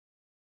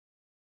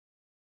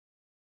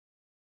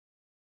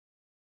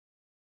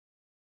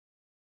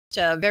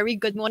Very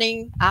good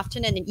morning,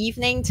 afternoon, and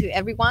evening to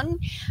everyone.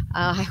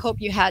 I hope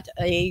you had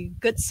a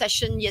good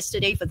session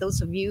yesterday for those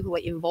of you who were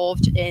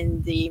involved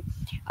in the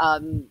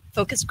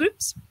focus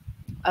groups.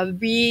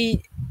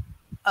 We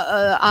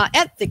are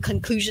at the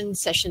conclusion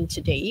session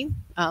today,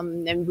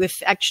 and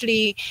we've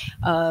actually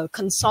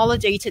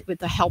consolidated with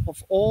the help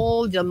of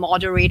all the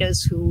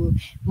moderators who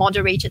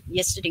moderated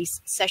yesterday's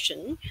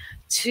session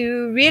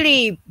to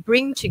really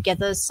bring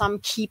together some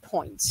key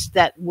points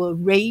that were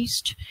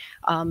raised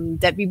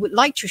that we would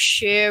like to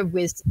share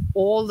with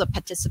all the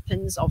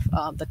participants of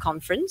the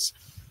conference.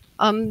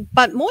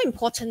 But more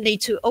importantly,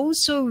 to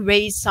also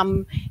raise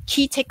some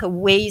key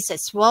takeaways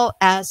as well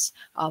as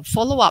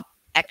follow-up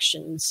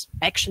action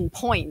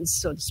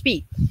points, so to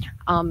speak.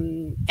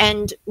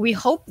 And we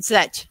hope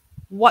that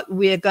what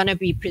we're going to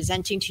be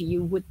presenting to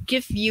you would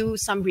give you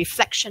some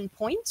reflection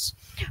points,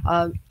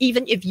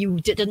 even if you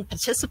didn't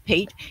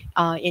participate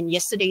in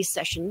yesterday's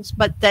sessions,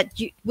 but that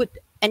you would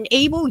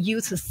enable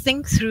you to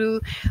think through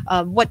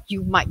what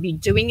you might be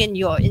doing in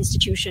your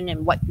institution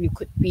and what you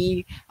could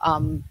be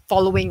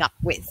following up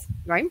with,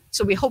 right?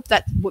 So we hope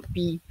that would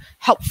be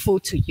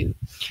helpful to you.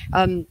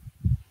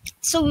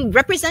 So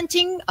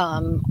representing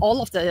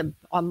all of the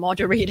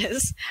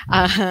moderators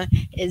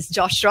is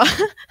Joshua.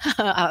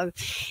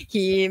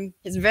 He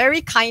has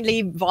very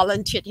kindly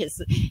volunteered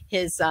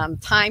his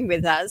time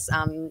with us.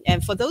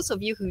 And for those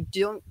of you who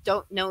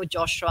don't know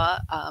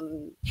Joshua,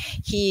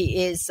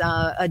 he is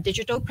a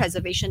digital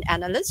preservation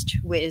analyst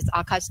with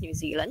Archives New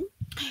Zealand.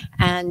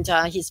 And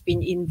he's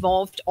been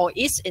involved or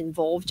is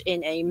involved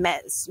in a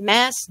mass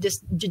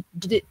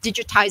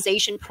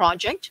digitization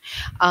project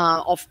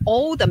of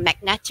all the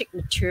magnetic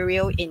material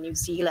in New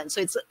Zealand.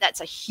 So that's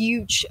a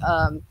huge,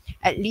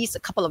 at least a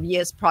couple of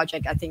years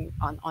project, I think,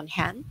 on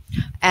hand.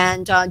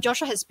 And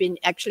Joshua has been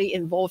actually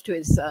involved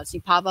with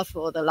SEAPAVAA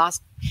for the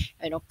last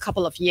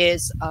couple of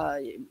years,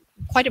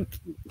 quite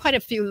a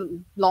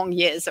few long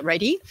years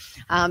already.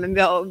 And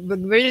we're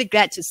really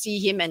glad to see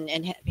him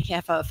and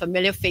have a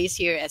familiar face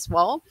here as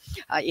well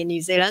in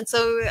New Zealand.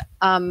 So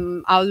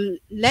I'll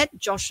let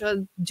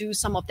Joshua do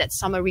some of that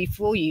summary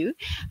for you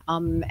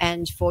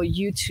and for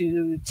you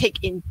to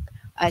take in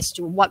as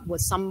to what were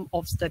some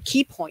of the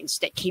key points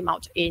that came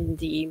out in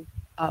the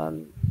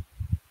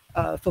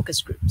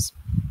focus groups.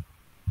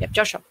 Yep,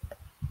 Joshua.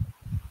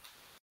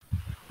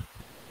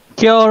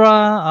 Kia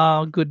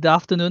ora, good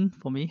afternoon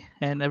for me,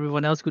 and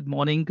everyone else, good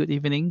morning, good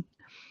evening.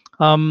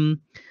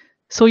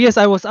 So yes,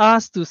 I was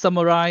asked to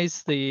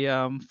summarize the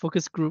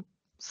focus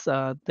groups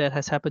that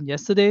has happened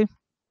yesterday.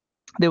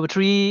 There were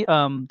three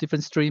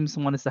different streams.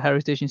 One is the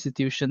Heritage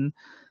Institution,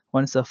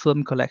 one is a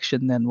film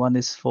collection, and one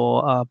is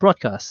for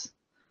broadcast,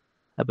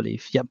 I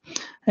believe. Yep.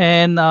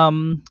 And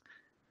the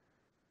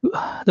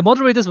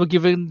moderators were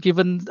given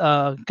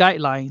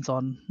guidelines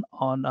on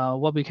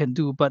what we can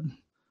do, but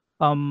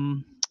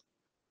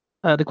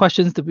the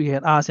questions that we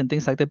had asked and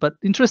things like that. But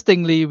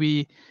interestingly,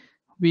 we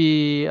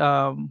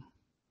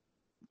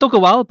took a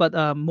while,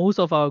 but most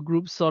of our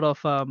groups sort of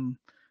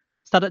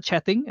started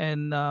chatting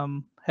and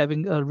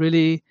having a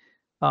really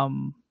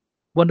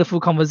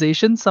wonderful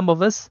conversation, some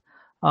of us.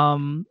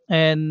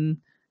 And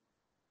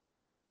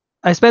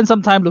I spent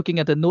some time looking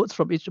at the notes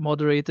from each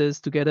moderators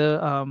together,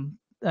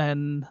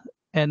 and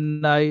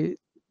I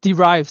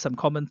derived some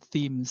common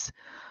themes.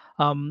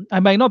 I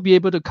might not be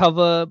able to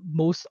cover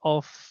most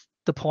of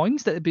the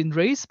points that have been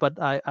raised, but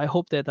I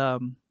hope that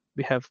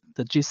we have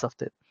the gist of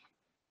it.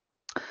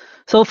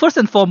 So first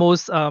and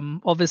foremost,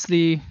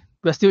 obviously,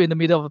 we're still in the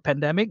middle of a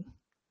pandemic.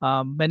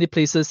 Many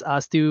places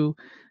are still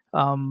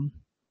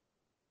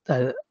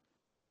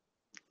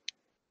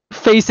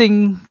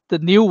facing the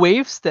new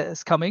waves that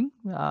is coming.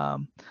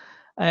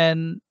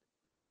 And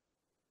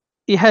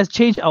it has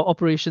changed our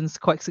operations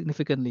quite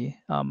significantly.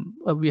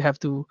 We have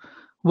to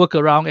work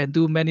around and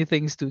do many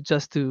things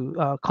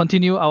to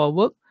continue our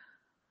work.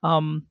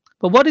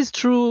 But what is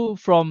true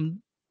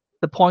from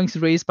the points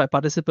raised by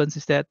participants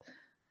is that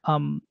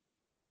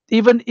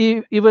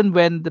even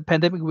when the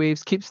pandemic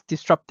waves keeps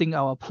disrupting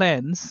our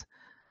plans,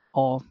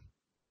 or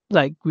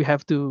like we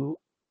have to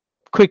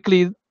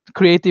quickly,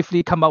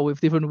 creatively come up with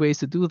different ways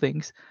to do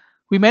things,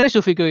 we manage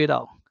to figure it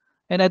out.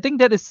 And I think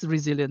that is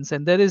resilience,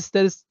 and that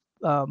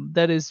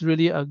is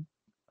really a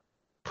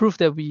proof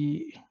that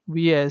we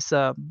as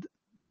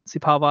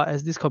SEAPAVAA,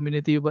 as this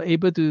community, were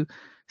able to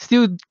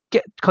still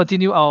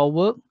continue our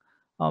work.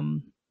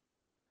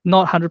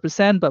 Not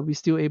 100%, but we're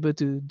still able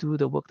to do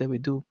the work that we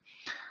do.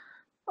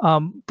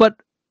 But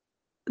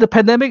the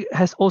pandemic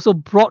has also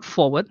brought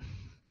forward,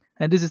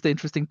 and this is the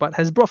interesting part,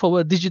 has brought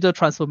forward digital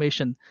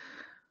transformation.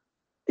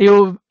 It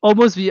will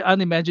almost be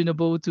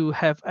unimaginable to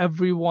have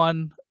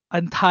everyone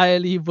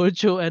entirely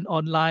virtual and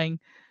online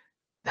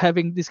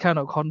having this kind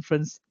of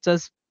conference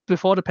just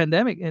before the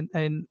pandemic,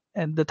 and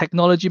the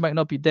technology might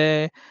not be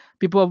there.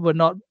 People were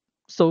not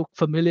so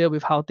familiar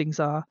with how things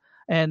are,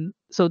 and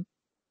so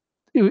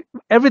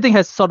everything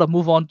has sort of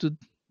moved on to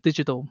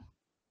digital,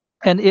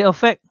 and it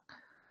affected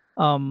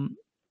our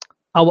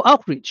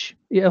outreach.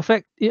 It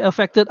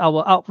affected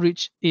our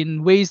outreach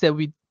in ways that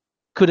we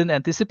couldn't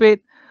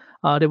anticipate.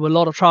 There were a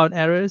lot of trial and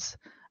errors,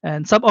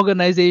 and some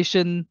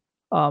organization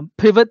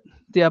pivot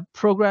their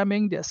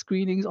programming, their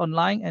screenings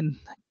online, and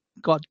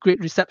got great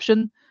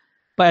reception.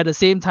 But at the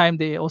same time,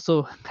 they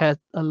also had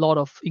a lot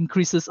of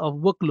increases of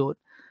workload.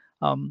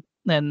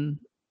 And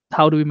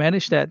how do we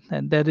manage that?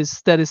 And that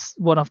is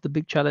one of the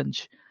big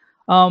challenge.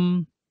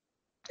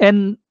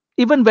 And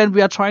even when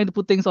we are trying to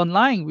put things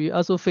online, we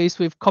also face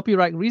with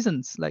copyright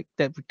reasons, like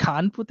that we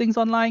can't put things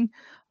online.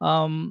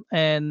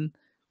 And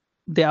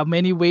there are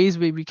many ways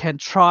where we can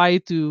try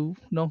to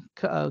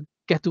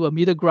get to a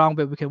middle ground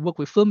where we can work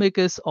with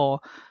filmmakers or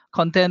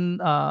content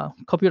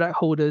copyright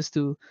holders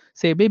to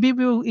say maybe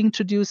we'll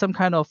introduce some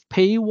kind of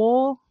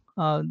paywall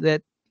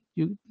that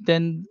you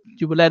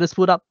will let us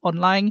put up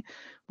online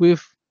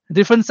with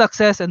different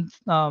success and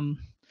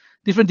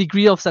different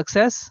degree of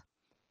success.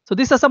 So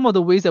these are some of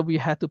the ways that we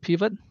had to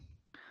pivot,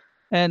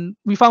 and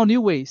we found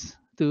new ways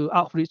to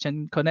outreach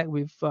and connect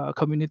with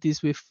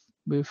communities, with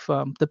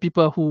the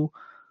people who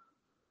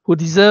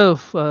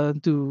deserve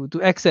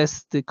to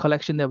access the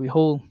collection that we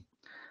hold.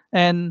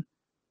 And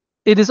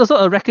it is also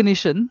a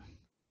recognition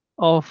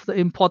of the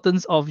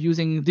importance of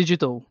using the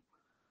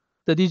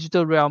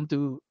digital realm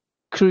to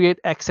create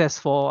access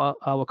for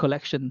our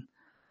collection.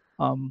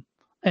 And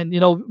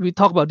we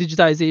talk about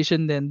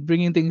digitization and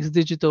bringing things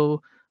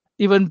digital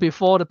even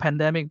before the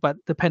pandemic, but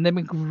the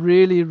pandemic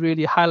really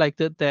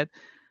highlighted that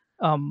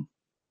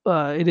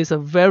it is a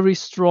very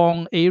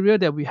strong area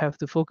that we have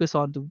to focus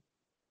on to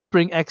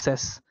bring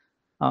access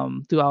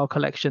to our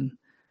collection.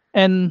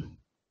 And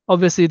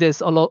obviously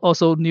there's a lot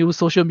also new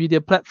social media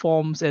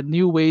platforms and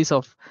new ways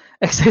of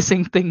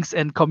accessing things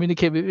and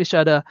communicate with each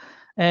other.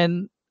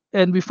 And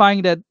we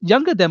find that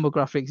younger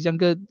demographics,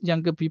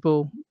 younger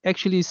people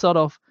actually sort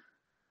of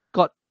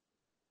got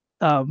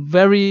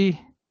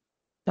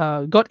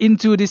got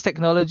into these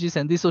technologies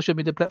and these social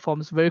media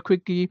platforms very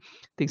quickly.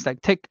 Things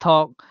like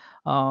TikTok,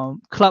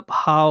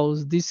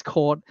 Clubhouse,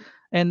 Discord,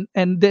 and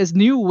there's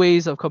new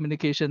ways of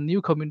communication,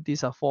 new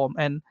communities are formed,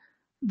 and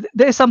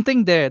there's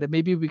something there that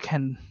maybe we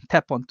can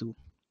tap onto.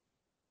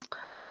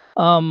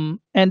 And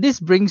this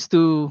brings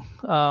to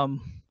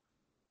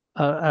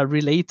a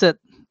related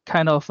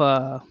kind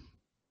of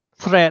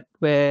thread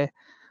where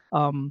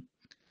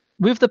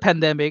with the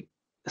pandemic,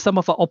 some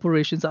of our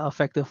operations are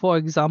affected. For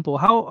example,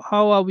 how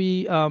are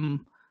we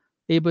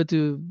able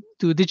to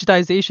do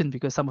digitization,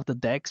 because some of the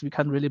decks we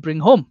can't really bring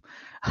home?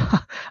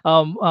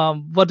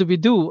 What do we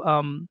do?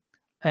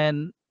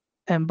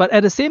 But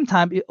at the same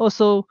time, it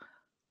also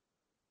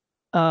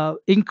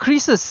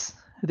increases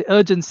the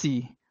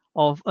urgency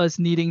of us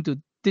needing to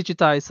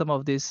digitize some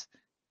of this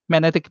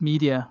magnetic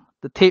media,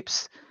 the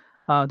tapes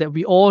that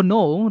we all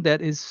know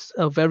that is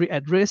very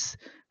at risk.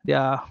 There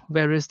are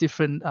various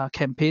different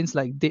campaigns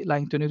like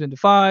Deadline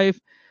 2025,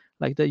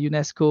 like the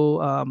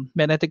UNESCO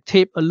magnetic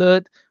tape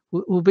alert,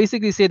 who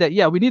basically say that,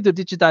 yeah, we need to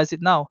digitize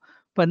it now.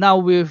 But now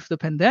with the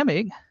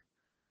pandemic,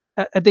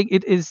 I think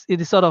it is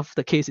sort of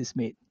the case is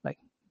made. Like,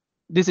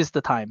 this is the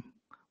time.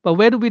 But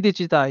where do we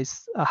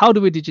digitize? How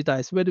do we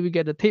digitize? Where do we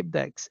get the tape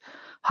decks?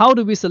 How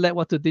do we select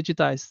what to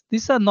digitize?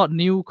 These are not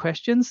new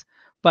questions,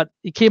 but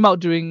it came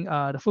out during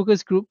the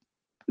focus group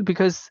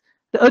because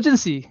the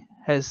urgency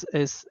is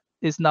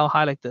now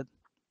highlighted.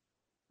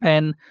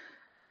 And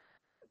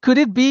could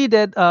it be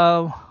that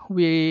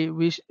we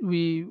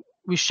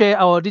share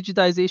our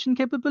digitization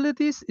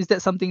capabilities? Is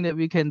that something that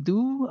we can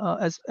do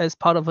as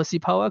part of a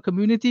SEAPAVAA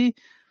community?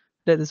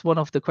 That is one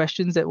of the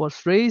questions that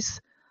was raised.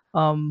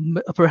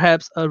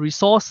 Perhaps a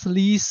resource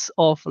lease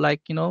of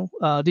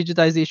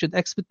digitization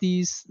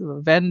expertise,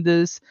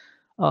 vendors,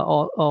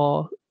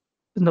 or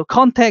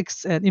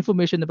contacts and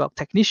information about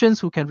technicians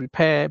who can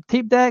repair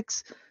tape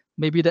decks.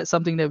 Maybe that's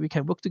something that we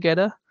can work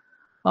together.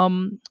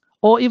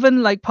 Or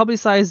even like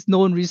publicize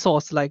known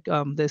resource, like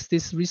there's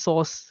this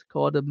resource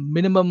called the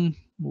Minimum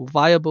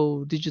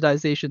Viable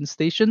Digitization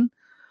Station.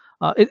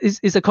 It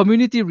is a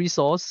community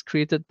resource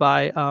created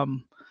by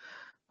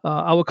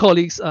our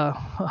colleagues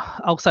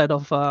outside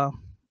of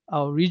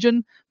our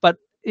region, but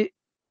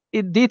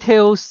it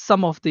details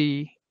some of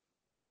the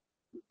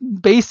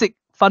basic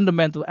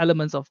fundamental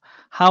elements of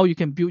how you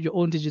can build your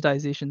own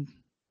digitization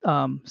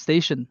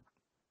station.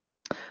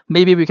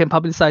 Maybe we can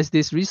publicize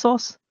this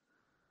resource,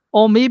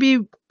 or maybe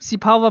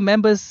SEAPAVAA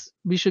members,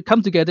 we should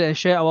come together and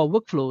share our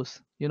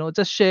workflows.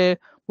 Just share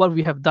what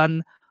we have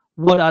done,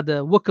 what are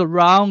the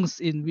workarounds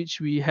in which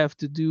we have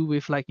to do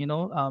with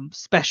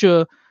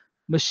special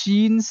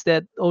machines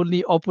that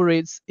only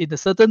operates in a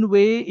certain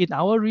way in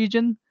our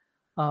region,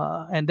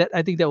 and that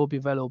I think that will be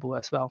valuable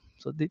as well.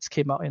 So this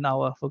came out in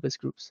our focus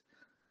groups,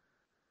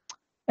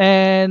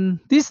 and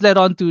this led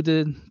on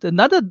to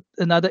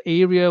another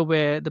area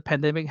where the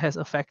pandemic has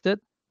affected,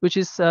 which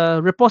is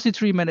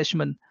repository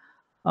management.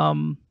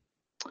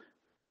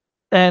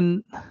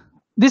 And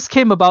this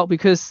came about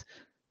because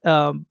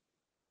the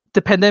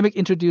pandemic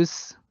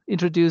introduced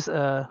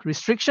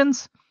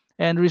restrictions.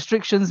 And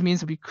restrictions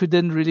means we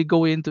couldn't really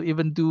go in to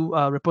even do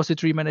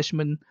repository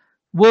management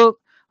work.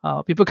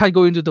 People can't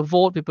go into the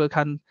vault. People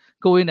can't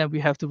go in, and we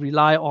have to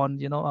rely on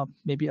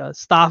maybe a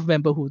staff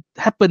member who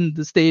happen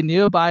to stay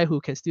nearby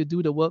who can still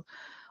do the work.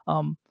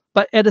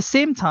 But at the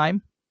same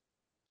time,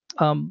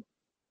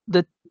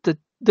 the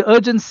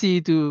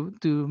urgency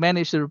to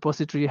manage the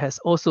repository has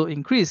also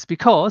increased,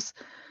 because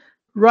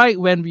right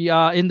when we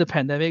are in the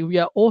pandemic, we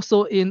are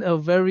also in a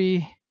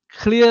very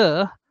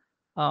clear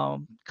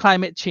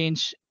climate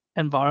change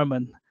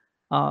environment.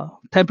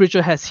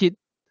 Temperature has hit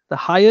the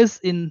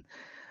highest in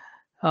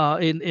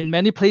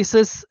many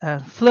places,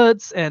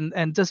 floods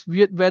and just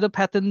weird weather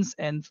patterns,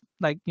 and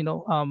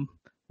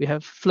we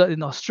have flood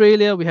in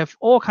Australia. We have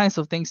all kinds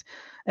of things,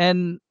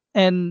 and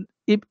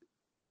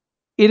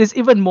it is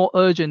even more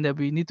urgent that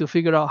we need to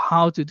figure out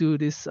how to do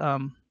this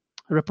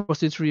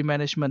repository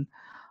management,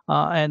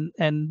 and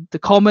the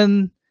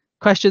common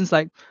questions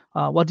like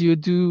what do you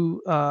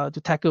do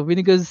to tackle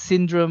vinegar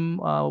syndrome?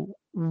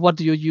 What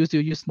do you use? Do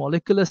you use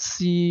molecular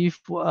sieve?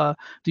 Do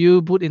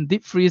you put in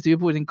deep freeze? Do you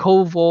put in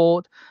cold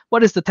vault?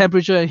 What is the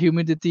temperature and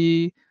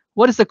humidity?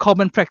 What is the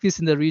common practice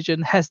in the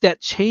region? Has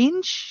that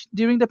changed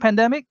during the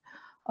pandemic?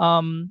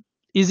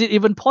 Is it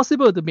even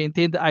possible to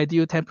maintain the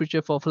ideal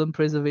temperature for film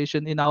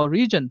preservation in our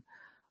region?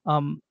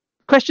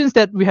 Questions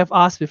that we have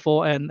asked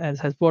before and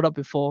has brought up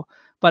before,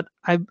 but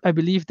I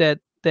believe that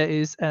there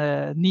is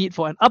a need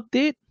for an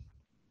update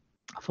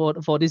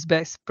for these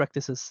best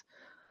practices.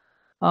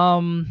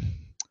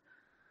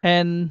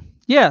 And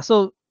yeah,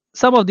 so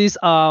some of these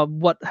are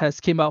what has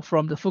came out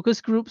from the focus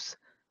groups,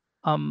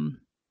 and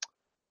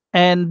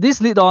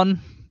this lead on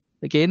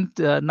again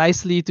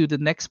nicely to the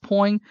next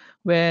point,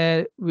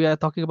 where we are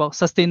talking about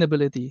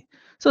sustainability.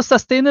 So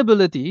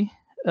sustainability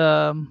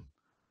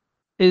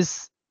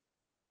is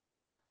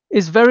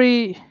a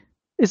very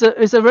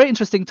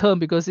interesting term,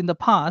 because in the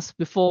past,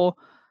 before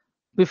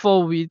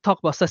we talk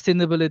about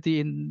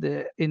sustainability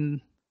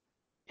in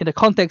the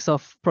context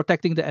of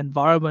protecting the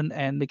environment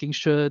and making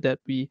sure that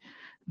we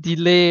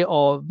delay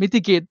or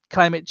mitigate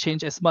climate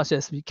change as much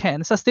as we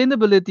can,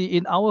 sustainability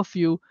in our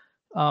field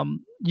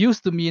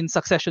used to mean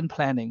succession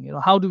planning.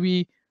 How do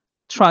we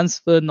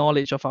transfer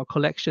knowledge of our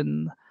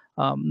collection,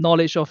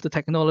 knowledge of the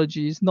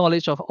technologies,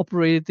 knowledge of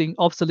operating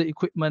obsolete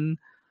equipment,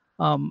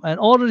 and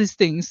all of these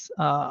things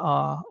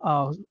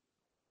are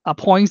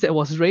points that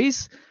was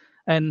raised,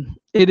 and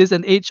it is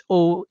an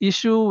age-old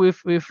issue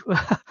with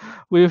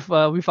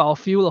with our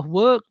field of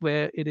work,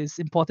 where it is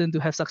important to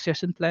have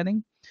succession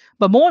planning.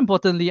 But more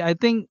importantly, I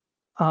think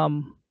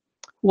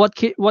what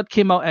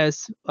came out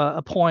as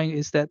a point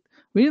is that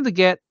we need to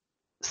get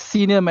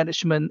senior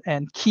management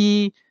and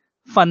key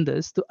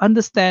funders to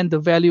understand the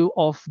value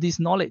of this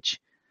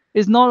knowledge.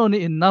 It's not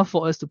only enough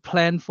for us to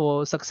plan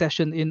for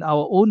succession in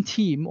our own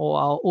team or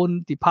our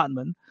own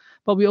department,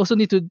 but we also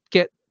need to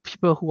get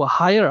people who are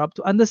higher up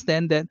to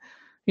understand that,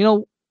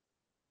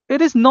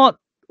 it is not,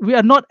 we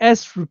are not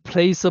as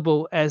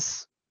replaceable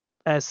as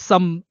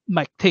some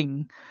might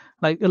think.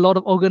 Like a lot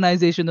of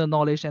organizational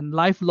knowledge and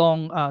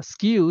lifelong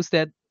skills,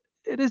 that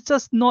it is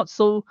just not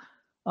so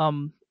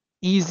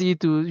easy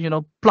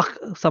to pluck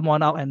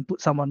someone out and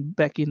put someone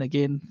back in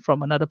again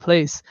from another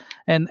place,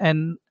 and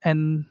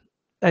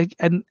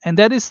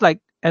that is like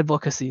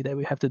advocacy that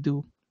we have to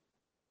do.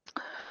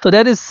 So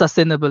that is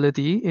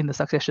sustainability in the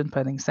succession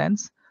planning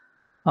sense.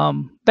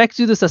 Back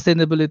to the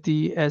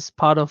sustainability as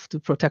part of to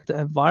protect the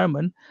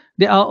environment,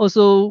 there are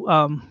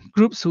also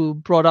groups who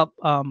brought up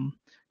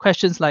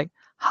questions like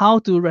how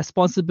to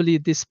responsibly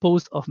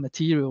dispose of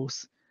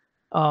materials.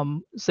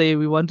 Say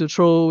we want to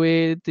throw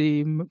away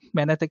the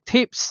magnetic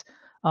tapes.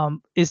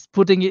 Is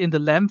putting it in the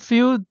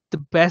landfill the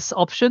best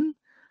option?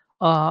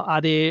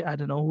 Are there, I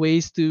don't know,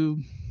 ways to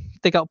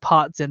take out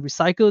parts and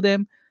recycle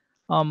them?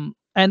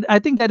 And I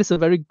think that is a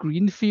very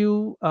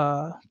greenfield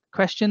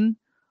question.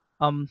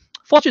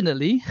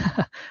 Fortunately,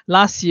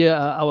 last year,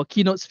 our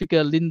keynote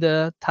speaker,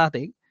 Linda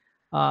Tadek,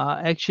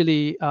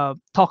 actually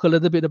talked a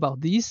little bit about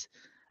these.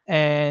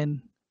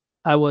 And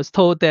I was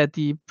told that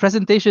the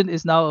presentation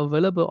is now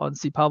available on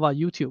SEAPAVAA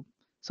YouTube.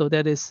 So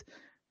that is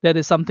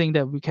something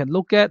that we can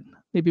look at.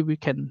 Maybe we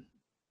can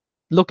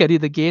look at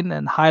it again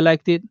and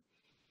highlight it,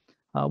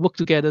 work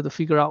together to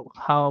figure out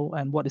how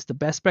and what is the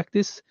best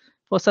practice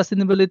for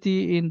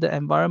sustainability in the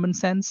environment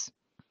sense.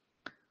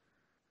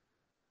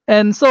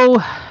 And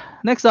so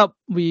next up,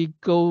 we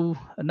go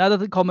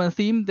another common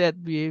theme that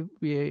we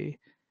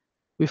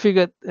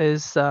figured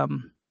is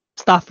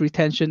staff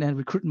retention and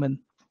recruitment.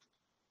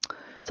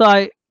 So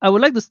I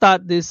would like to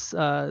start this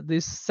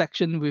this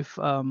section with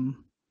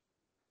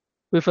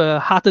a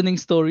heartening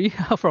story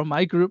from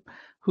my group,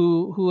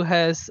 who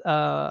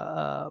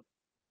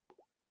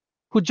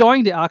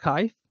joined the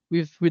archive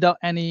without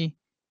any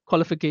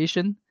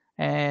qualification,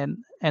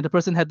 and the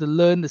person had to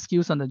learn the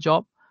skills on the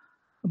job.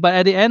 But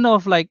at the end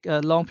of like a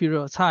long period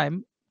of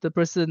time, the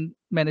person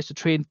managed to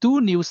train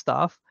 2 new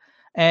staff,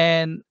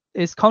 and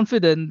is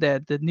confident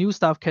that the new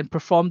staff can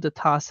perform the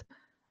task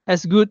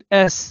as good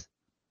as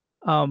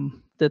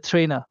the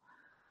trainer.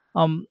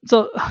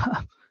 So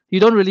you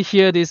don't really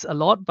hear this a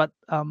lot, but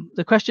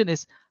the question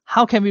is,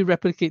 how can we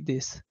replicate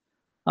this?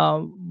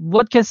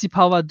 what can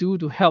SEAPAVAA do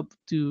to help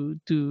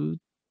to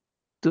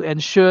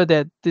ensure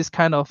that this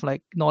kind of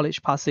like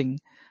knowledge passing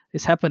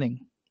is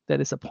happening?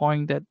 That is a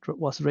point that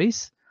was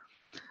raised.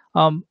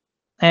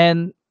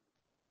 And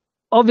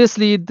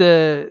obviously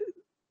the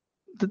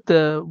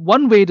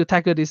one way to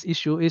tackle this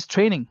issue is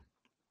training.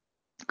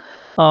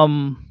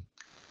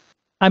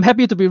 I'm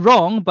happy to be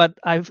wrong, but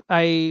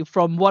I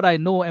from what I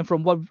know and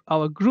from what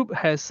our group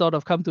has sort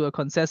of come to a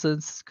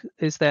consensus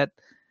is that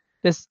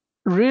there's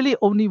really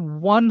only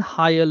one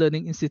higher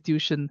learning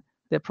institution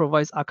that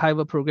provides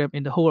archival program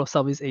in the whole of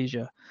Southeast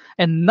Asia,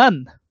 and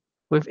none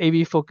with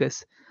AV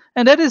focus.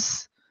 And that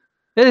is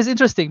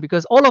interesting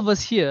because all of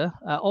us here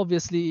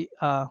obviously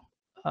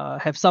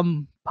have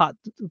some part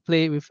to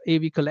play with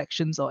AV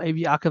collections or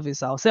AV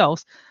archivists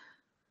ourselves.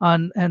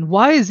 And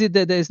why is it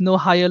that there is no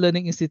higher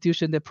learning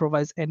institution that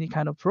provides any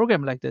kind of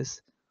program like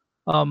this?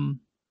 And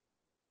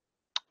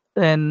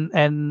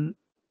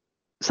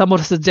some of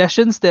the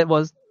suggestions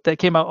that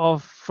came out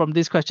of from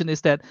this question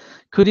is that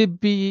could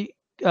we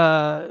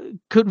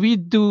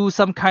do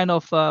some kind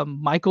of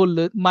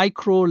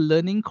micro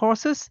learning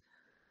courses,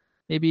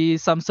 maybe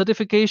some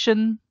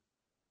certification,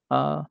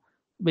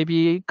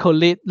 maybe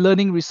collate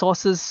learning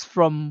resources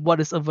from what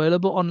is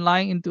available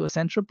online into a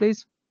central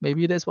place.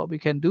 Maybe that's what we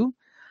can do.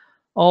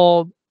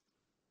 Or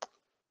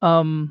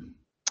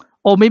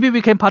maybe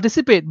we can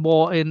participate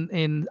more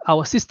in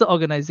our sister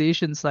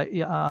organizations like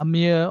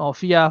AMIR or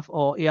FIAF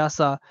or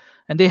EASA,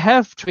 and they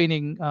have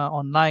training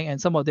online, and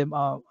some of them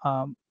are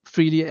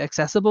freely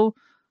accessible.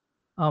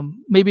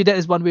 Maybe that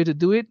is one way to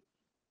do it.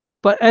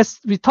 But as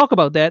we talk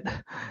about that,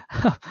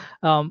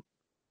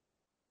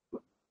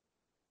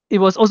 it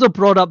was also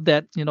brought up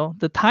that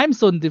the time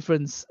zone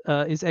difference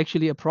is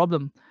actually a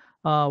problem,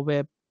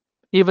 where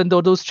even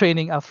though those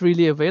training are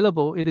freely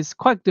available, it is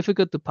quite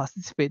difficult to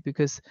participate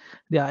because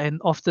they are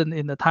often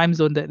in a time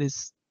zone that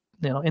is,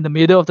 in the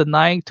middle of the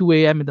night, 2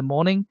 a.m. in the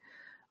morning.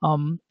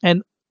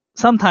 And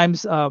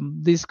sometimes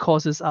these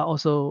courses are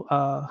also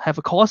have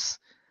a cost,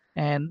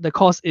 and the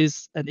cost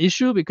is an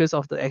issue because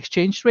of the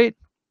exchange rate.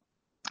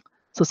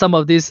 So some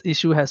of this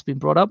issue has been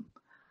brought up.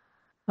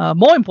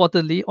 More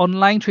importantly,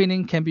 online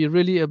training can be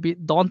really a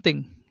bit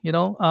daunting.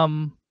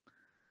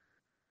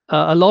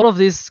 A lot of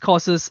these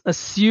courses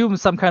assume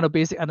some kind of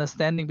basic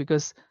understanding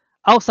because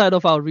outside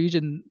of our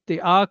region,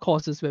 there are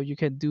courses where you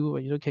can do,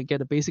 or can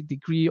get a basic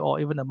degree or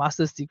even a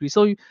master's degree.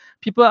 So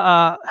people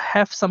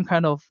have some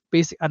kind of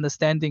basic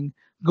understanding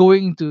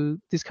going into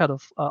this kind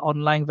of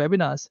online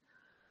webinars.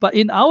 But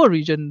in our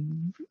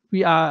region,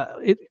 we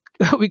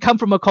come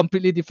from a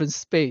completely different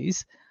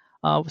space,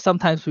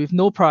 sometimes with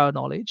no prior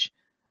knowledge,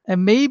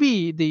 and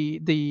maybe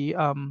the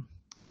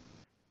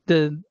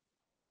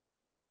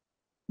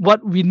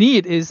what we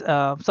need is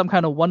some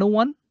kind of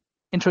 101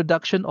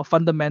 introduction or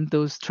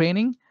fundamentals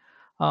training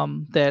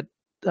that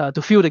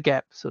to fill the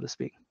gap, so to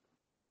speak.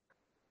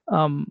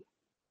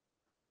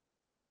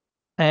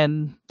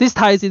 And this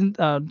ties in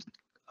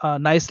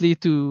nicely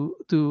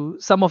to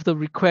some of the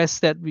requests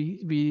that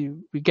we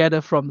gather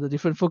from the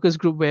different focus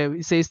group, where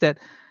it says that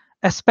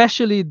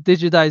especially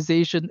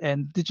digitization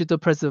and digital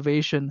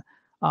preservation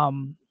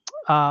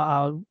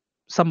are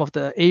some of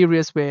the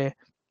areas where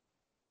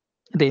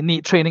they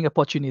need training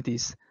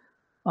opportunities.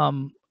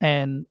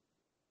 And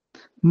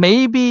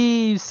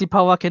maybe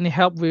SEAPAVAA can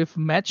help with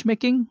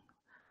matchmaking.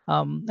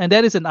 And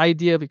that is an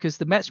idea because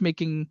the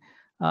matchmaking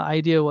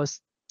idea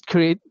was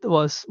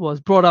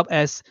brought up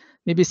as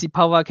maybe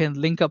SEAPAVAA can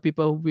link up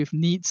people with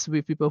needs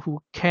with people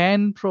who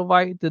can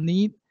provide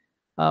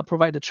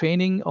the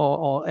training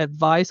or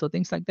advice or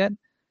things like that.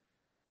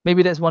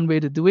 Maybe that's one way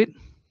to do it.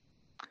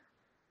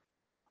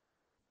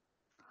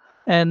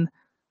 And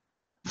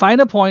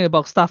final point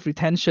about staff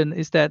retention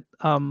is that,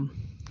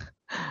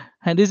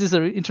 and this is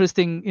an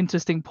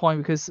interesting point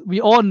because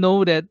we all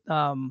know that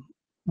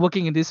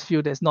working in this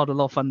field, there's not a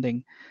lot of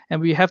funding, and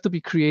we have to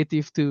be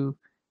creative to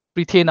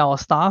retain our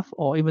staff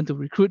or even to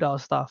recruit our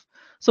staff.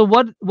 So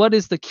what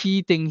is the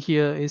key thing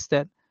here is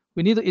that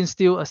we need to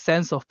instill a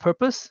sense of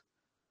purpose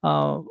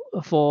for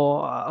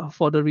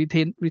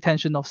the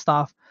retention of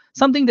staff,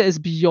 something that is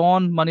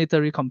beyond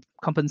monetary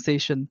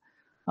compensation.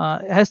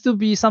 It has to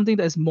be something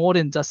that is more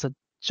than just a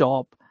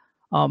job.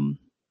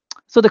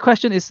 So the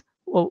question is,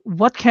 well,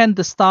 what can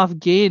the staff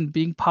gain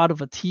being part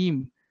of a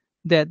team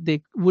that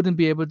they wouldn't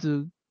be able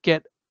to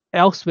get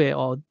elsewhere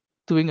or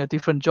doing a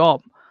different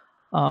job?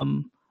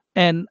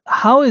 And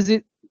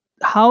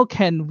how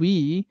can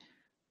we,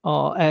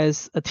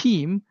 as a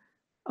team,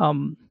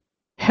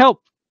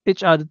 help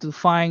each other to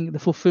find the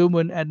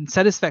fulfillment and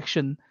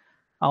satisfaction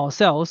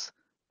ourselves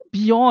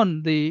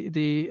beyond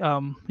the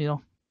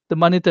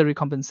monetary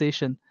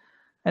compensation?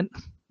 And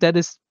that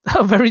is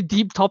a very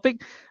deep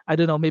topic. I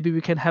don't know, maybe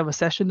we can have a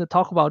session to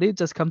talk about it,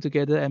 just come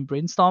together and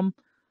brainstorm.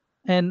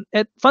 And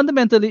it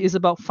fundamentally is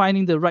about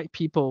finding the right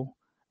people,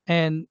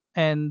 and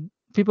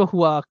people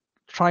who are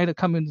trying to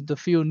come into the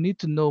field need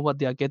to know what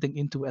they are getting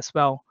into as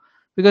well,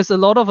 because a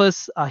lot of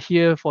us are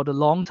here for the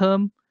long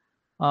term.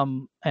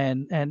 And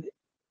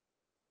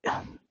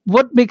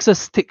what makes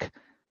us tick?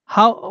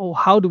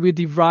 How do we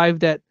derive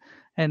that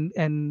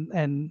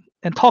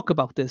talk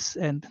about this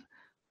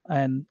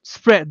and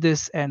spread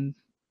this and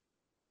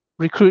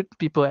recruit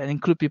people and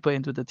include people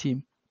into the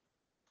team.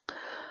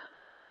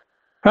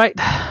 Right,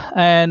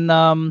 and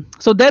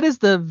so that is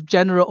the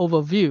general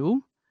overview,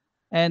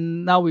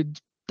 and now we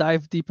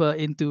dive deeper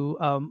into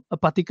a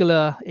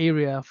particular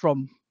area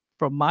from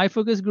my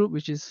focus group,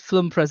 which is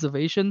film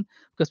preservation,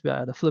 because we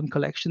are the film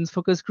collections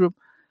focus group.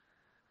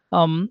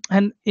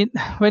 And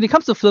when it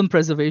comes to film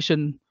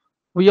preservation,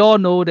 we all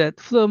know that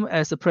film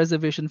as a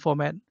preservation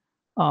format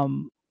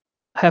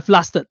have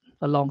lasted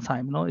a long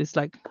time. It's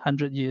like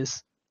 100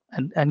 years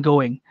and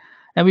going.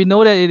 And we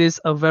know that it is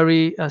a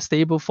very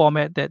stable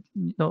format that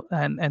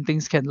and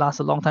things can last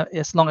a long time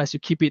as long as you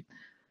keep it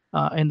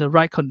in the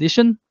right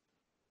condition.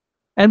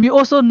 And we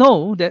also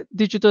know that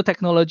digital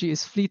technology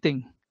is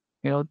fleeting.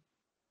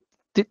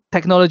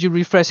 Technology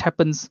refresh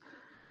happens.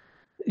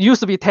 It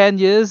used to be 10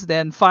 years,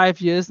 then 5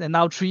 years, and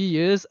now 3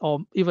 years, or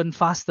even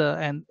faster.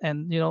 And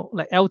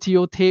like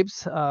LTO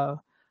tapes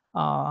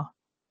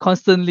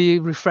constantly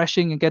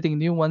refreshing and getting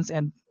new ones,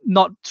 and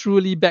not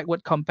truly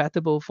backward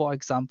compatible, for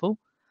example.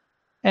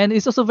 And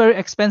it's also very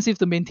expensive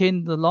to maintain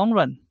in the long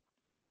run.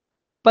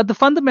 But the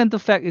fundamental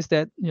fact is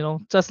that,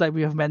 just like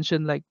we have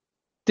mentioned, like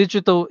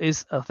digital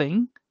is a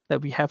thing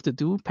that we have to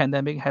do.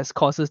 Pandemic has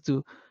caused us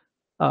to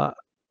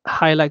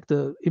highlight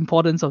the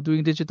importance of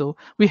doing digital.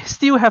 We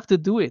still have to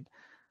do it.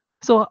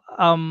 So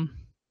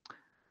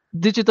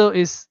digital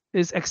is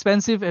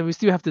expensive and we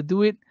still have to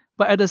do it.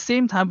 But at the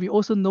same time, we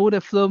also know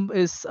that film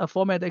is a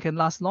format that can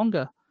last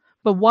longer.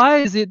 But why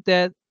is it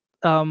that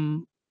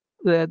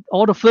that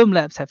all the film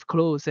labs have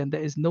closed and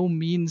there is no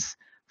means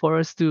for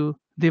us to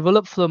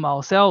develop film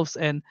ourselves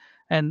and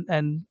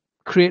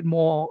create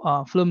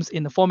more films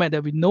in the format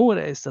that we know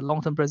that is the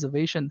long-term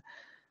preservation?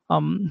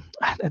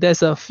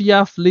 There's a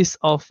FIAF list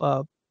of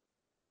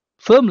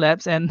film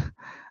labs, and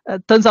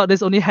turns out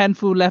there's only a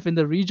handful left in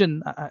the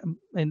region,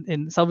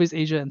 in Southeast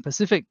Asia and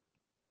Pacific.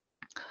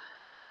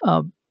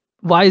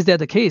 Why is that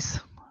the case?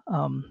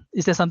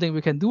 Is there something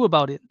we can do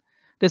about it?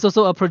 There's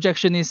also a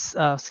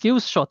projectionist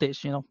skills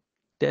shortage.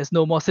 There's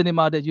no more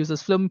cinema that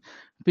uses film.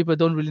 People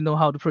don't really know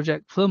how to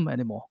project film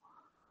anymore.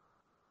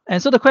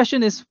 And so the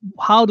question is,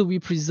 how do we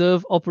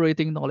preserve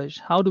operating knowledge?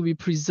 How do we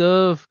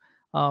preserve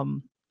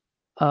all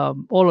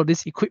of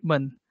this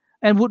equipment?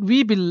 And would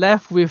we be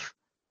left with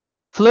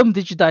film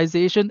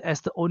digitization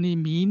as the only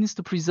means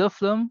to preserve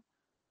film?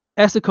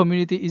 As a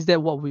community, is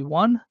that what we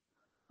want?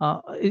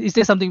 Is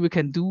there something we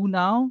can do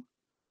now?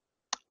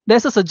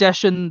 There's a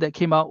suggestion that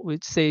came out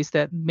which says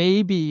that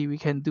maybe we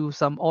can do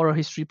some oral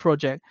history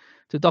project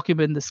to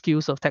document the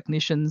skills of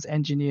technicians,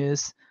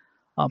 engineers,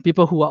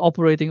 people who are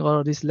operating all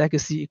of this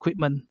legacy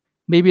equipment.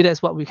 Maybe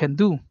that's what we can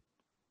do.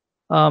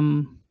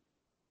 But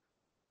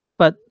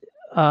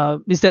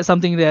is that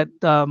something that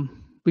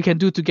we can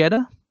do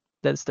together?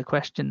 That's the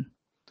question.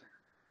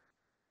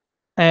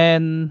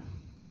 And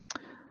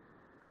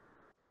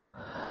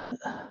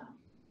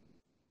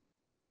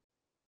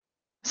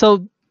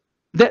so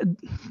that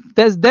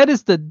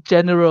is the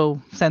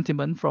general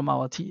sentiment from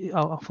our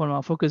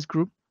focus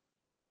group.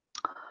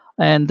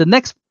 And the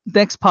next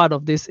part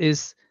of this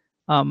is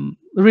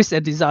risk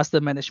and disaster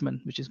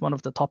management, which is one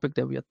of the topics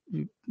that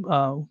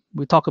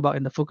we talk about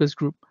in the focus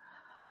group.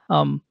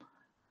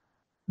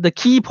 The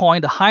key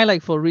point, the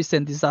highlight for risk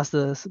and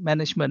disaster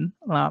management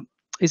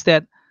is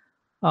that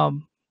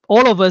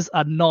all of us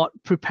are not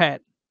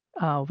prepared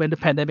when the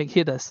pandemic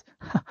hit us.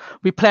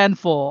 We plan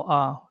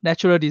for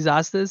natural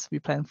disasters, we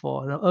plan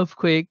for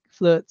earthquake,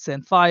 floods,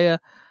 and fire,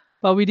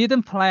 but we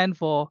didn't plan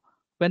for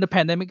when the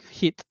pandemic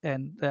hit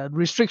and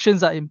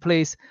restrictions are in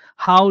place.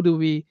 How do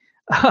we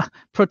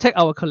protect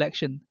our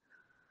collection?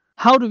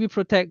 How do we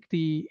protect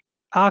the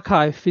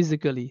archive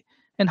physically?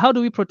 And how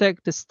do we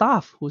protect the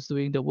staff who's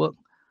doing the work?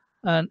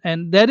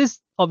 And that is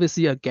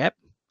obviously a gap.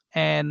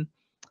 And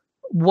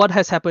what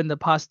has happened in the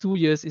past 2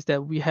 years is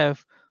that we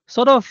have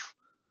sort of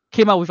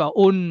came out with our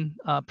own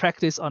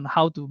practice on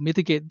how to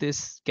mitigate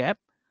this gap.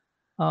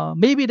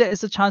 Maybe there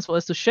is a chance for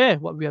us to share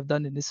what we have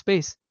done in this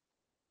space.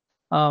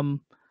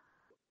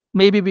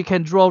 Maybe we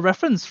can draw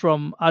reference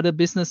from other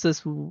businesses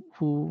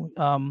who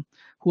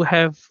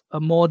have a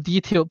more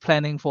detailed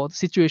planning for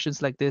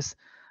situations like this,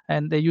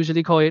 and they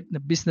usually call it the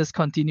business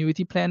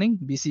continuity planning,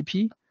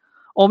 BCP.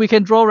 Or we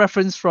can draw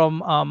reference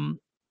from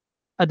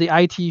at the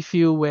IT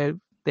field, where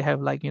they have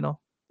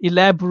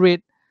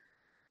elaborate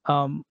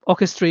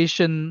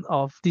orchestration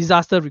of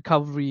disaster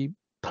recovery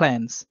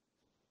plans.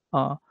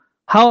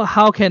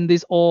 How can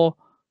this all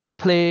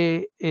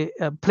play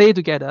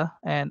together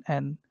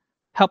and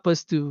help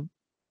us to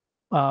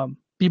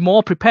be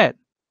more prepared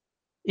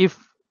if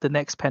the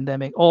next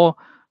pandemic or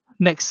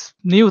next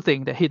new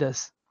thing that hit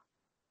us.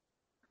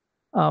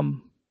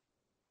 So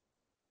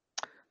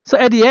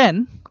at the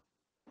end,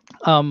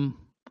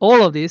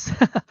 all of this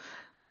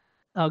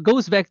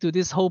goes back to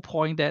this whole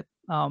point that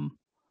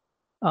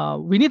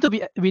we need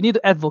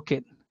to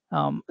advocate.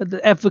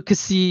 The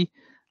advocacy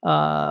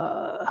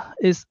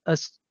is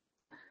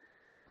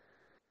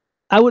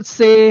I would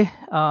say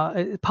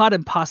part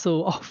and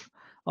parcel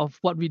of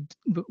what we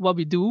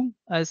do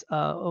as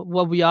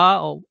what we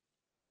are, or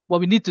what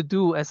we need to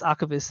do as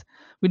archivists.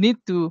 We need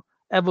to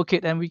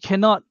advocate, and we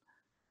cannot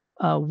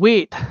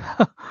wait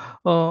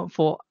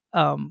for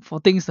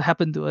things to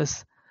happen to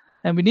us,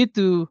 and we need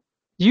to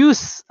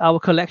use our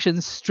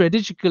collections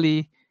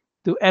strategically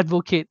to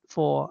advocate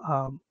for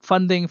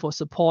funding, for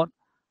support.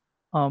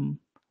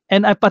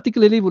 And I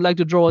particularly would like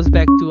to draw us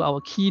back to our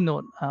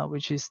keynote,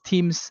 which is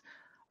Tim's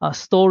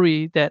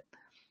story, that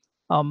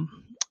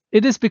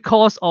it is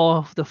because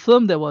of the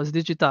film that was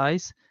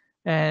digitized,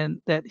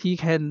 and that he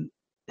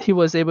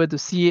was able to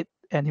see it,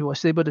 and he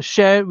was able to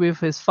share it with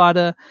his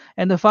father,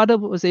 and the father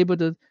was able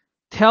to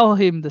tell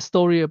him the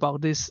story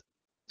about this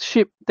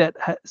ship that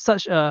had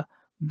such a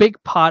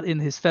big part in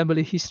his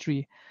family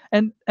history,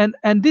 and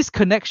this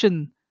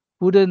connection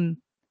wouldn't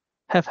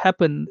have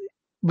happened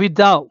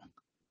without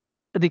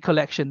the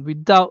collection,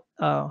 without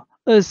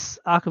us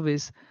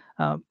archivists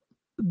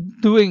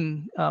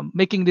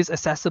making this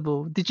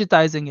accessible,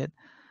 digitizing it.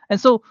 And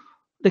so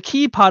the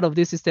key part of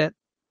this is that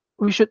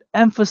we should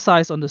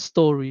emphasize on the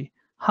story.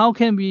 How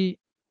can we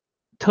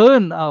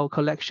turn our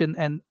collection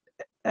and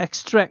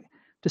extract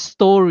the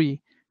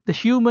story, the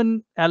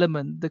human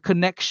element, the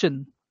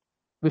connection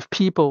with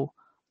people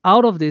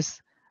out of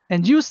this,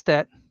 and use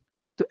that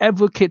to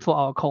advocate for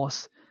our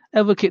cause,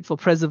 advocate for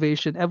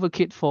preservation,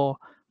 advocate for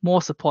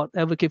more support,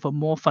 advocate for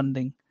more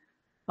funding.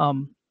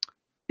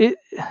 It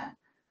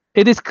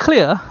is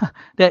clear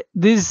that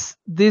this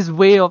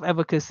way of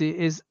advocacy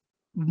is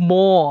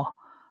more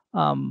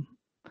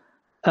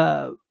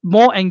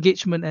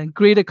engagement and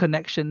greater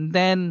connection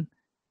than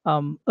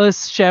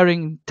us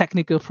sharing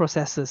technical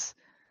processes,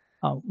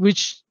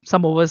 which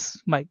some of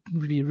us might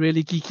be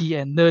really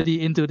geeky and nerdy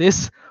into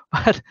this,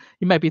 but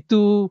it might be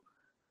too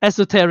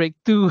esoteric,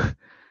 too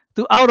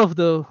out of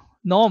the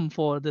norm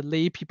for the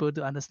lay people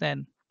to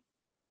understand.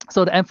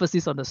 So the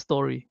emphasis on the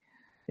story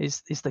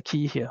is the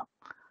key here.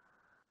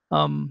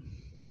 So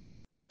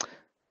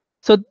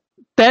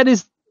that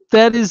is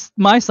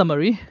my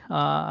summary.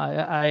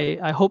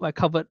 I hope I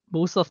covered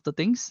most of the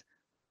things.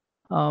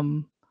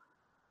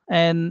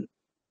 And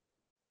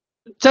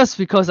just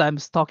because I'm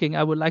talking,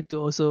 I would like to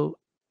also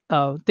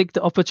take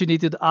the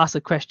opportunity to ask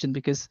a question,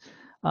 because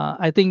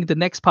I think the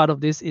next part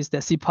of this is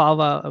that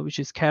SEAPAVAA, which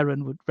is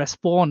Karen, would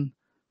respond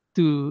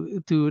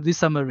to this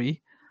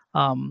summary.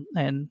 And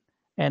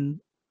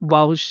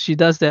while she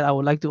does that, I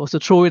would like to also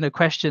throw in a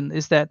question,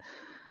 is that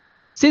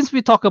since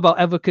we talk about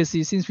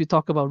advocacy, since we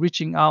talk about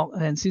reaching out,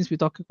 and since we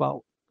talk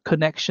about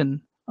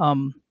connection,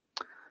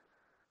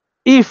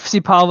 if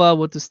SEAPAVAA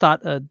were to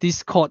start a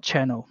Discord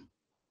channel,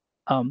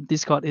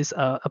 Discord is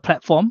a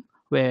platform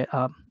where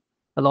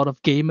a lot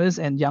of gamers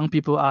and young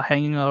people are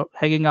hanging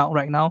out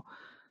right now.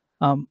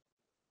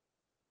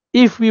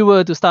 If we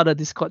were to start a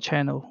Discord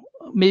channel,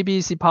 maybe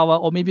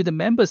SEAPAVAA or maybe the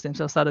members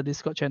themselves start a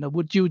Discord channel,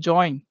 would you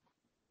join?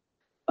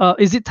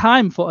 Is it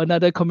time for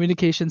another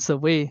communication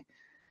survey?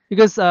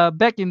 Because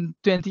back in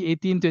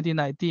 2018,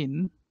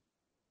 2019,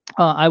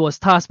 I was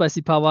tasked by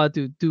SEAPAVAA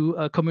to do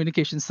a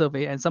communication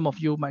survey, and some of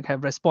you might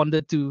have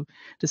responded to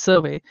the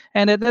survey.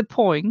 And at that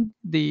point,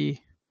 the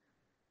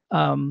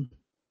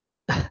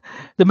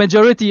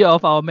majority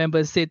of our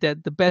members said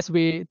that the best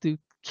way to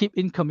keep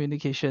in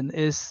communication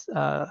is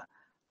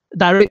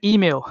direct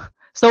email.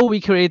 So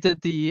we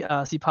created the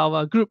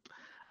SEAPAVAA group,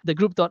 the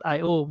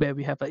group.io, where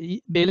we have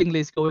a mailing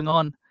list going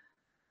on.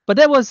 But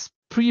that was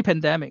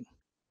pre-pandemic.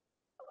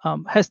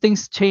 Has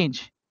things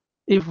changed?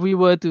 If we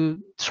were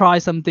to try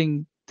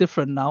something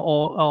different now,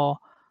 or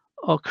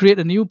create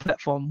a new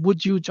platform,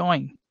 would you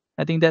join?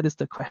 I think that is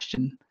the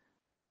question.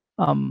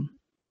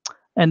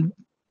 And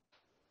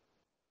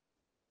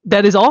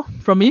that is all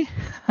from me.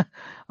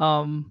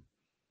 I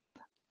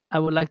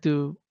would like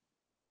to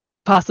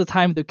pass the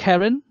time to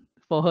Karen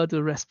for her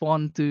to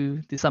respond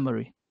to the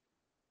summary.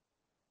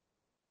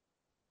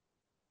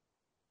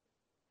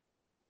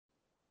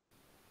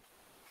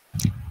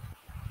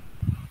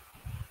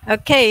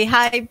 Okay,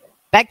 hi,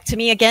 back to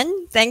me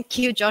again. Thank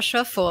you,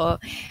 Joshua, for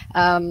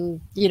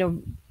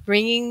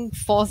bringing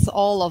forth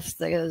all of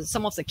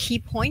some of the key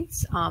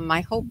points.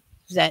 I hope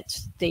that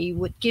they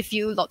would give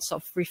you lots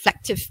of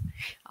reflective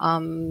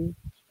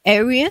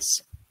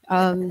areas.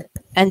 And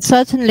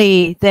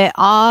certainly there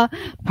are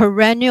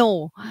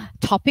perennial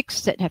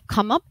topics that have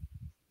come up,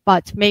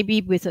 but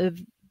maybe with a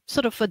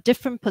sort of a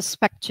different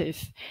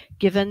perspective,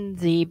 given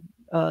the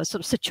sort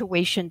of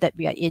situation that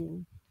we are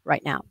in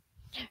right now.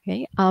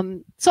 Okay.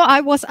 So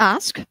I was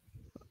asked,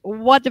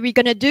 what are we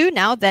going to do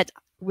now that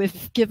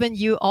we've given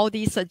you all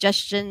these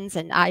suggestions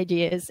and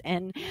ideas,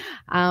 and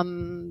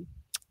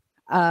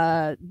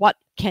what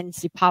can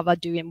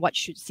SEAPAVAA do, and what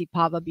should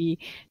SEAPAVAA be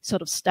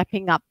sort of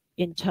stepping up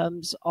in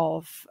terms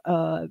of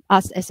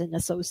us as an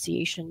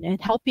association,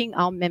 and helping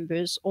our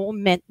members, or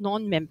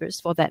non-members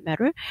for that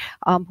matter,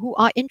 who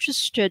are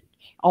interested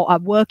or are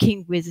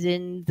working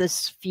within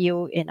this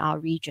field in our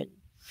region.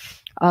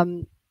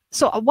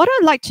 So what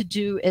I'd like to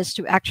do is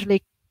to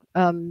actually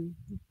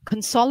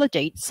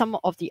consolidate some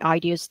of the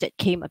ideas that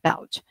came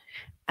about.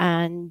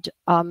 And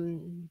I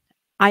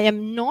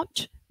am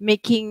not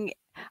making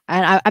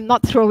and I'm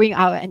not throwing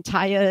our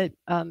entire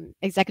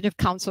executive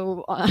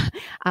council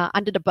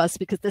under the bus,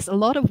 because there's a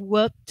lot of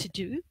work to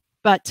do,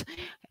 but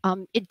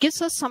it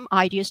gives us some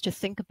ideas to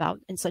think about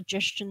and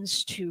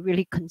suggestions to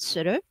really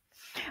consider,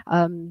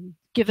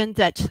 given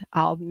that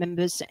our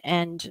members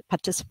and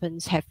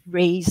participants have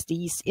raised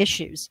these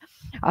issues.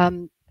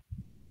 I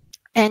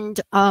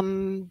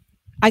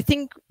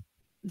think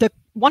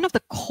one of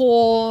the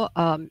core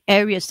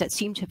areas that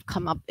seem to have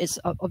come up is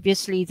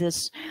obviously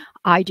this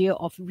idea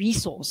of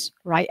resource,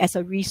 right? As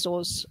a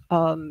resource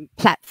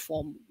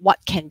platform,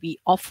 what can we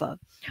offer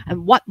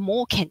and what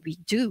more can we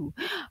do?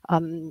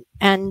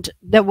 And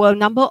there were a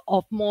number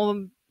of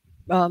more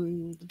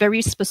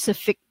very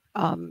specific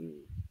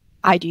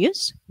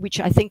ideas, which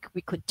I think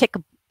we could take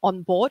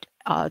on board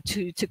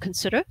to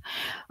consider.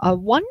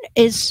 One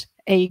is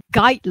a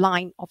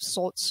guideline of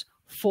sorts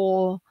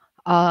for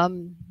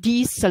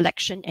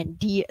deselection and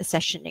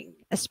deaccessioning,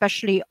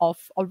 especially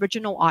of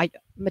original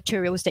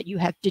materials that you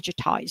have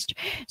digitized.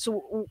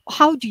 So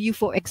how do you,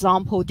 for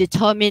example,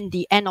 determine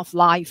the end of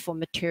life for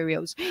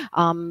materials?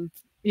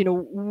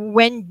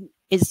 When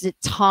is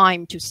it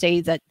time to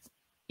say that,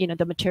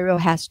 the material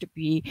has to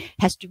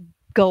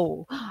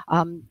go?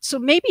 So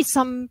maybe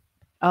some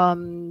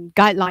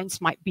guidelines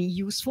might be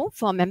useful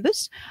for our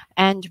members,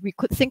 and we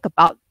could think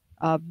about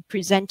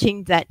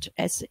presenting that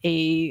as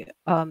a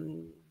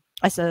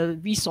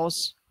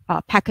resource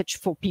package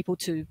for people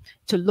to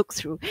look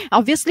through.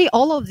 Obviously,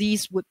 all of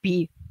these would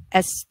be,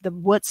 as the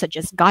word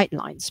suggests,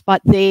 guidelines,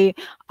 but they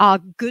are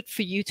good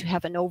for you to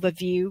have an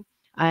overview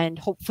and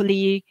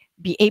hopefully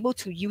be able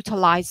to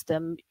utilize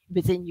them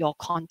within your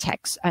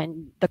context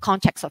and the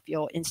context of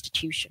your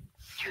institution,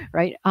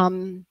 right?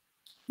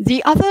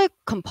 The other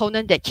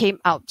component that came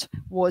out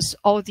was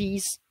all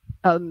these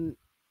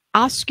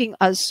asking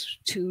us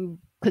to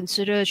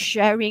consider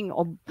sharing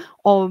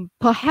or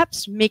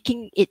perhaps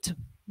making it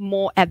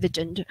more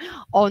evident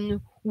on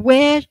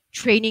where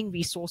training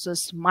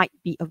resources might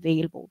be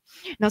available.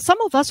 Now, some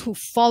of us who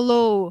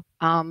follow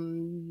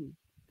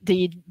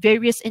the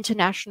various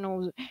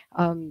international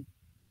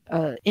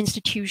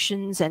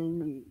institutions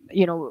and,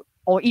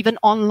 or even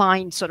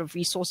online sort of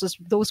resources,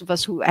 those of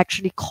us who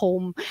actually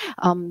comb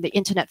the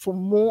internet for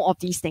more of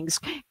these things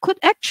could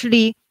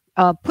actually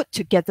put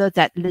together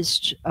that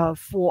list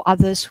for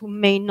others who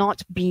may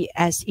not be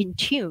as in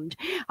tuned.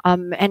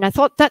 And I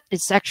thought that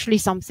is actually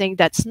something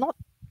that's not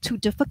too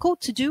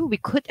difficult to do. We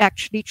could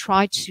actually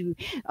try to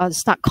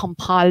start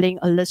compiling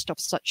a list of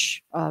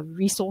such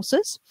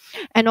resources.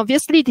 And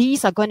obviously,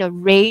 these are going to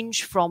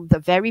range from the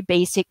very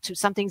basic to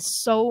something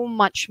so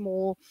much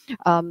more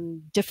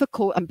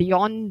difficult and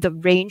beyond the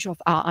range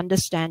of our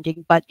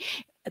understanding. But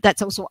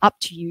that's also up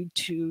to you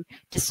to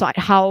decide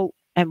how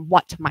and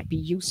what might be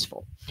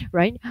useful,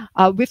 right?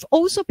 We've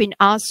also been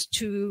asked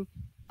to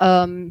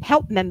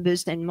help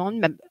members and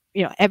non-members,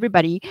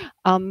 everybody,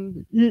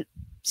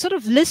 sort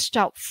of list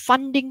out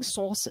funding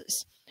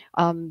sources,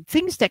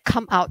 things that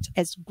come out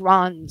as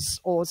grants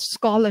or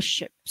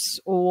scholarships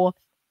or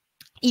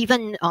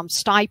even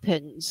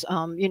stipends,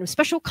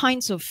 special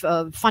kinds of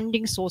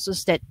funding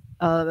sources that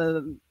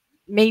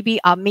maybe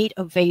are made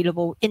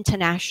available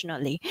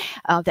internationally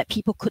that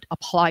people could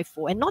apply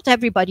for. And not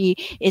everybody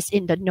is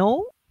in the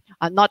know.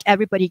 Not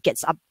everybody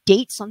gets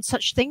updates on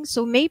such things.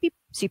 So maybe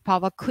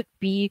SEAPAVAA could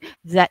be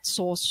that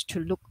source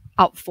to look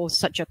out for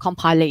such a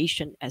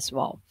compilation as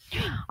well.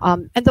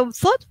 And the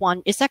third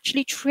one is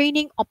actually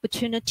training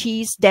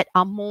opportunities that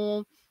are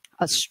more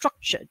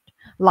structured,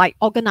 like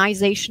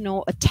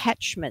organizational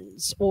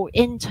attachments or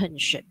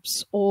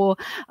internships, or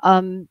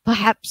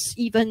perhaps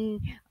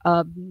even,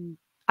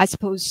 I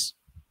suppose,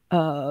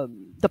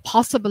 the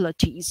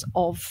possibilities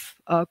of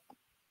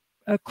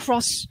a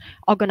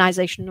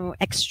cross-organizational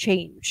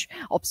exchange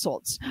of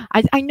sorts.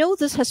 I know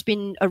this has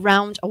been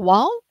around a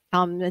while,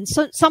 and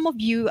so some of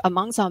you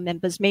amongst our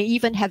members may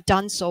even have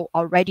done so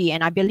already.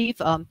 And I believe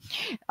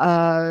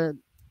the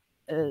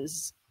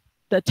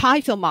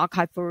Thai Film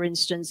Archive, for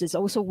instance, is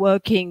also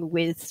working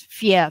with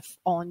FIEF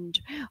on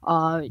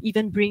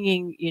even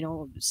bringing,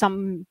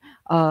 some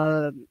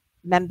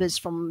members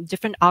from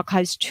different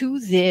archives to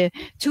the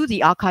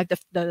archive,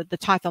 the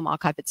Thai Film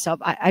Archive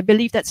itself. I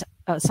believe that's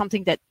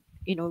something that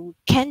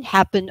can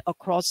happen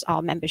across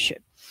our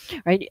membership,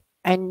 right?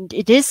 And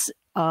it is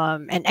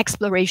an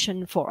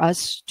exploration for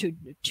us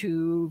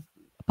to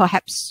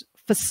perhaps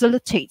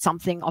facilitate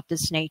something of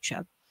this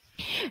nature.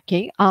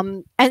 Okay,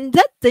 and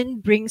that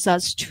then brings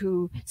us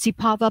to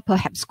SEAPAVAA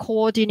perhaps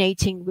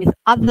coordinating with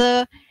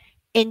other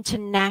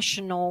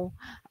international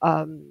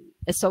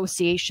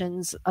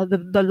associations,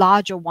 the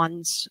larger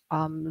ones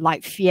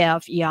like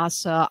FIEF,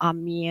 IASA,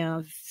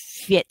 AMIR,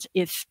 FIET,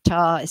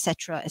 IFTA,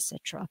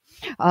 etc.,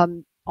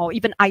 or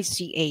even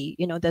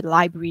ICA, the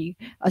Library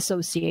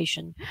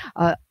Association.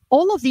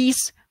 All of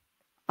these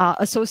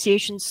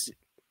associations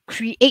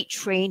create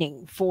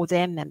training for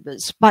their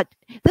members, but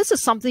this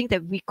is something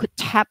that we could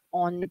tap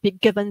on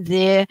given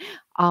their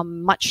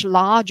much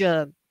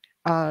larger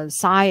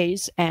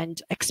size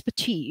and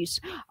expertise,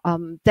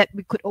 that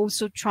we could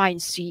also try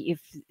and see if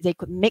they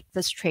could make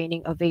this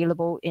training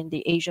available in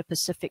the Asia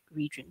Pacific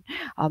region.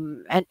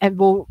 And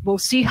we'll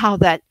see how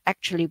that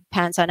actually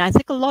pans out. And I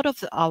think a lot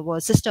of our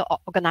sister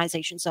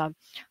organizations are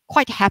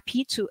quite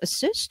happy to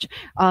assist.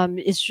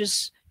 It's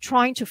just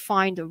trying to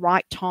find the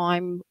right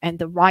time and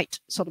the right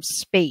sort of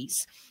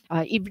space.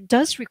 It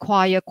does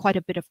require quite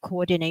a bit of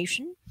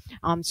coordination.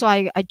 So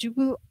I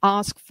do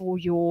ask for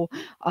your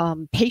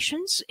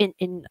patience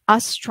in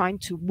us trying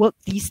to work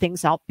these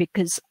things out,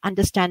 because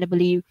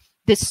understandably,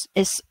 this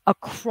is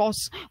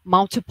across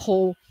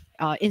multiple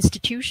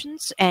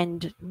institutions,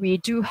 and we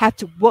do have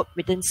to work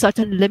within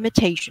certain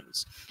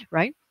limitations,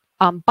 right?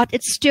 But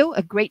it's still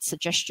a great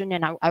suggestion,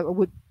 and I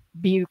would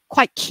be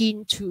quite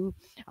keen to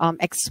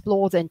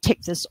explore and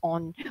take this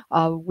on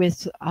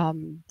with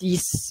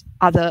these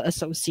other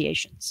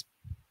associations.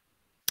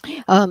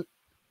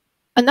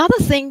 Another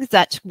thing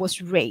that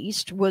was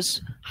raised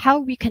was how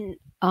we can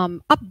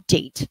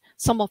update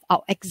some of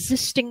our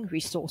existing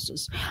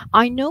resources.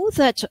 I know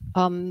that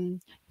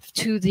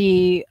to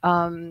the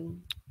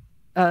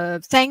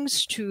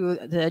thanks to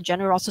the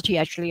generosity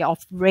actually of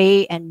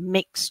Ray and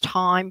Mick's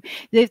time,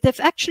 they've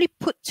actually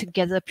put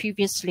together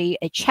previously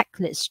a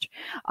checklist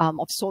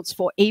of sorts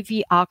for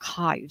AV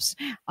archives.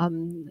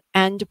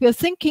 And we're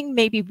thinking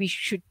maybe we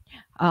should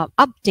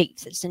update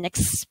this and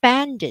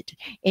expand it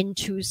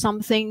into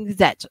something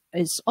that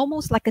is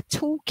almost like a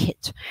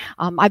toolkit.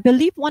 I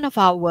believe one of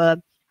our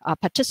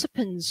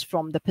participants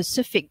from the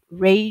Pacific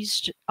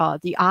raised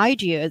the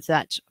idea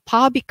that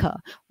PABICA,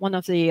 one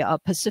of the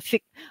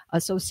Pacific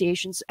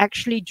associations,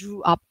 actually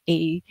drew up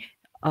a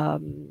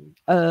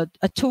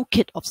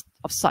toolkit of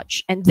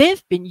such, and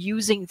they've been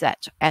using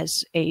that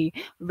as a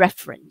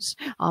reference.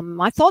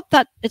 I thought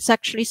that it's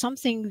actually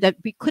something that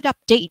we could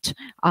update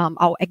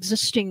our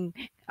existing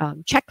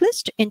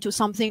checklist into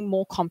something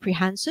more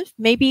comprehensive,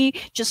 maybe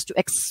just to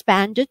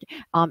expand it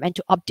and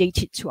to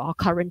update it to our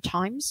current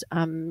times.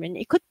 And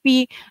it could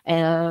be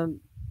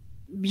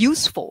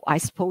useful, I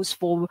suppose,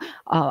 for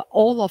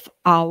all of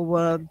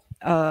our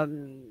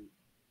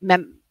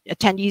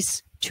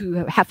attendees to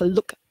have a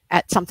look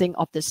at something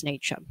of this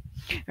nature,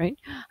 right?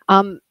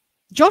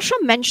 Joshua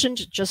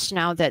mentioned just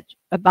now that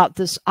about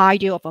this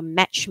idea of a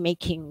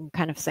matchmaking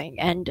kind of thing,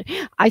 and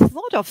I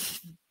thought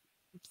of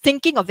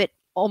thinking of it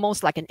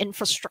almost like an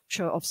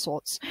infrastructure of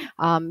sorts.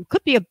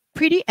 Could be a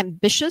pretty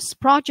ambitious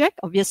project,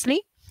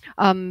 obviously,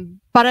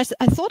 but I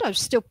thought I'd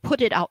still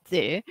put it out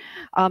there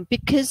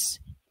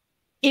because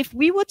if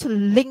we were to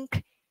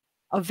link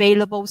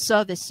available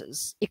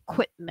services,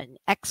 equipment,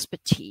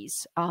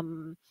 expertise,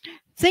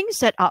 things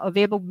that are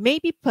available,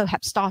 maybe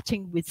perhaps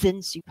starting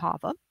within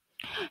SEAPAVAA,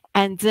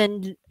 and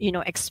then, you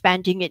know,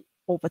 expanding it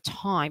over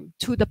time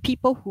to the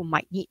people who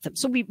might need them.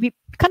 So we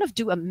kind of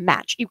do a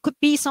match. It could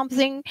be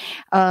something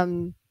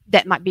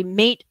that might be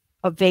made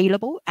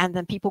available, and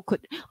then people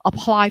could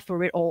apply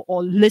for it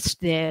or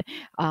list their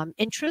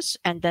interests,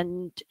 and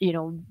then, you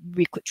know,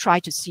 we could try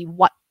to see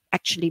what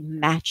actually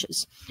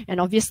matches.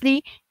 And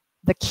obviously,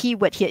 the key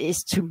word here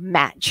is to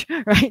match,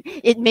 right?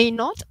 It may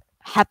not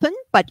happen,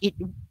 but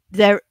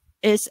there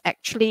is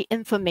actually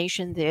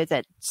information there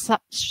that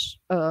such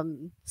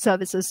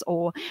services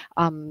or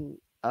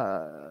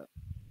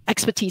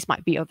expertise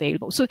might be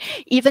available. So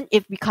even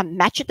if we can't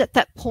match it at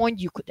that point,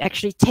 you could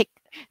actually take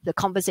the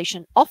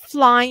conversation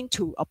offline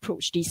to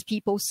approach these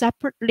people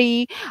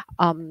separately,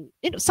 you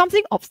know,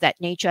 something of that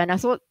nature. And I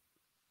thought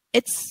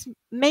it's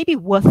maybe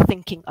worth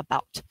thinking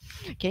about.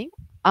 Okay.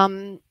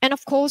 And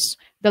of course,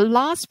 the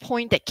last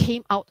point that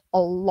came out a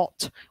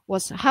lot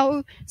was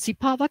how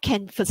SEAPAVAA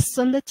can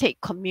facilitate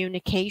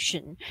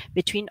communication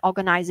between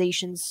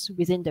organizations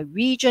within the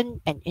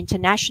region and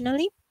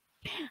internationally.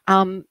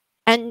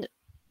 And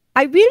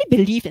I really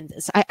believe in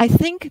this. I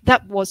think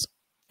that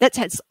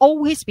has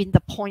always been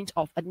the point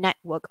of a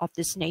network of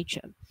this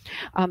nature.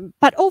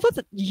 But over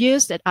the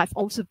years that I've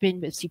also been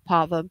with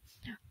SEAPAVAA,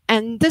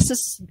 and this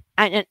is,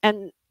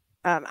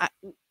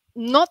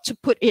 not to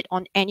put it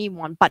on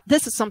anyone, but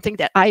this is something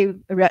that I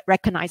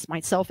recognize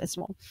myself as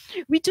well.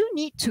 We do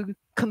need to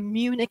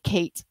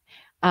communicate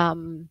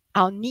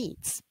our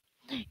needs.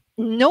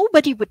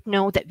 Nobody would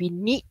know that we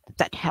need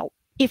that help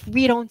if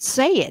we don't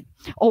say it,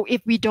 or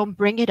if we don't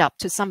bring it up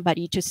to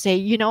somebody to say,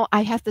 you know,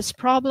 I have this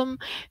problem.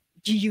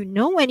 Do you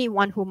know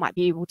anyone who might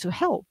be able to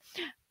help?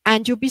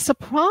 And you'll be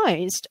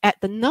surprised at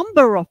the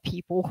number of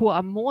people who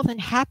are more than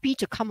happy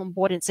to come on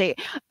board and say,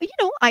 you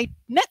know, I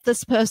met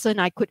this person,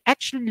 I could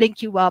actually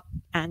link you up.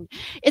 And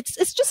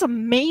it's just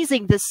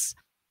amazing, this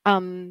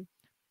kind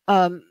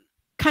of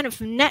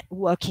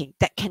networking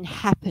that can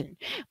happen,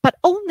 but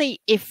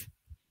only if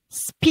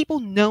people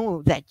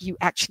know that you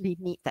actually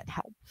need that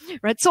help,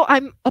 right? So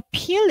I'm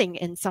appealing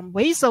in some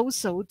ways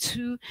also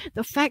to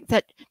the fact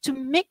that to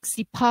make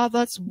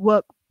SEAPAVAA's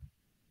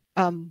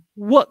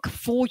work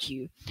for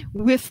you,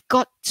 we've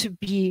got to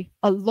be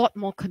a lot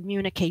more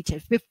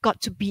communicative. We've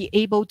got to be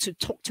able to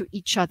talk to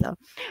each other,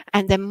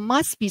 and there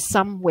must be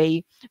some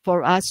way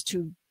for us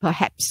to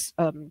perhaps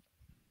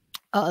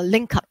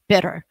link up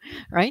better,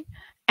 right?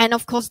 And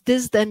of course,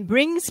 this then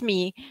brings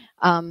me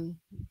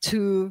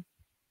to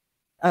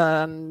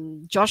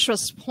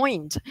Joshua's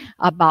point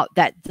about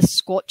that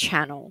Discord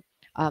channel.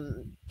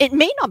 It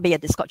may not be a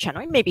Discord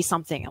channel, it may be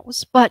something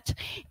else, but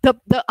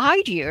the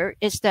idea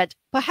is that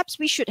perhaps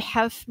we should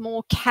have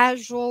more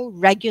casual,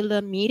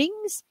 regular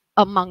meetings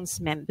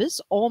amongst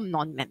members or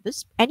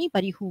non-members,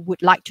 anybody who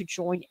would like to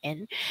join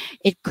in.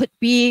 It could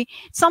be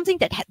something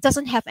that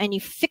doesn't have any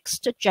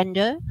fixed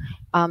agenda.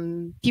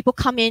 People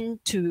come in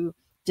to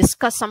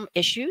discuss some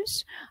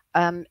issues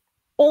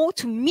or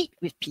to meet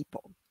with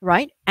people,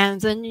 right?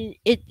 And then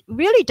it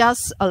really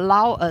does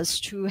allow us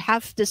to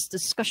have this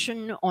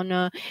discussion on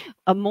a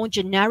more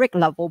generic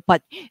level,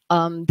 but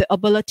the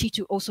ability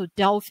to also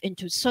delve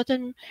into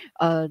certain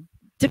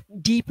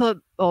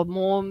deeper or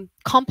more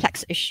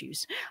complex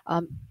issues.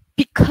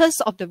 Because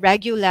of the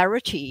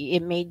regularity,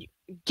 it may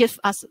give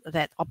us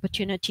that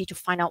opportunity to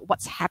find out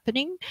what's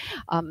happening.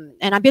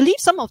 And I believe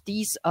some of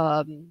these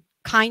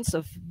kinds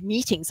of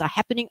meetings are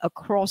happening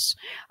across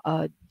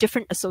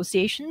different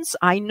associations.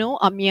 I know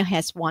Amir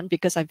has one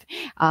because I've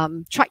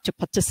tried to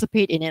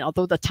participate in it,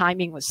 although the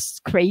timing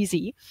was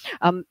crazy.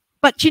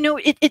 But you know,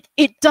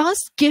 it does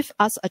give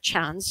us a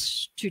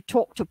chance to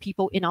talk to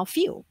people in our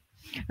field,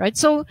 right?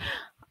 So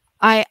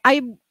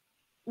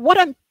what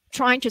I'm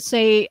trying to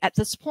say at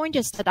this point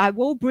is that I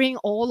will bring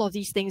all of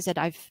these things that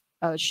I've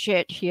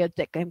shared here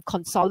that I'm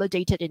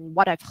consolidated in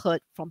what I've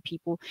heard from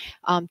people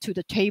to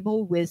the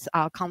table with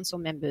our council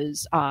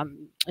members,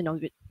 you know,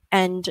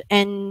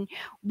 and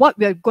what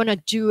we're going to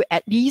do,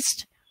 at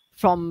least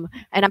from,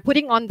 and I'm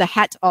putting on the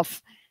hat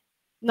of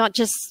not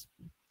just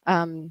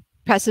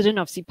president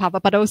of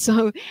SEAPAVAA, but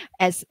also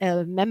as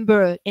a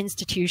member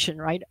institution,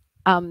 right?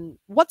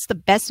 What's the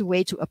best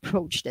way to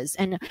approach this?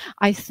 And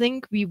I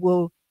think we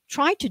will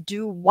try to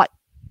do what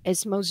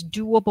is most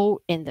doable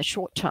in the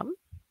short term.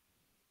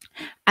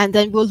 And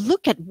then we'll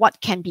look at what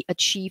can be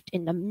achieved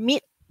in the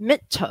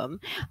midterm,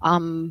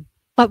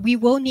 but we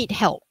will need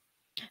help.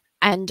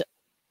 And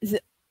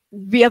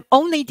we have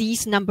only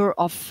these number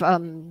of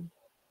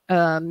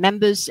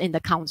members in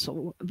the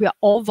council. We are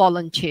all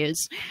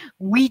volunteers.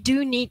 We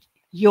do need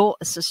your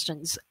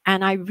assistance.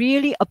 And I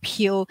really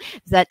appeal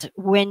that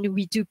when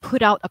we do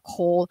put out a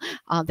call,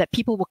 that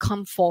people will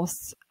come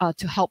forth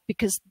to help,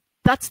 because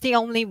that's the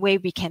only way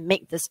we can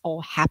make this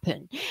all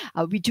happen.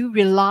 We do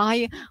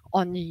rely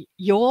on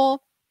your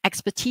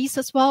expertise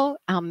as well.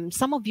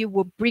 Some of you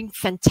will bring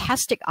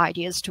fantastic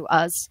ideas to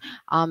us.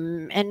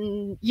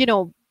 And, you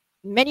know,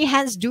 many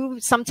hands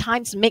do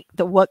sometimes make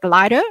the work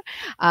lighter.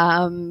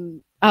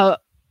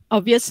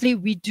 Obviously,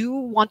 we do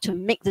want to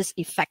make this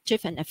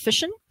effective and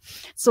efficient.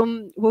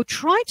 So we'll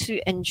try to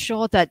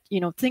ensure that,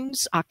 you know,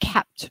 things are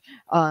kept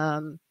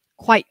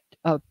quite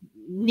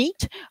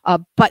neat,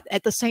 but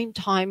at the same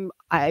time,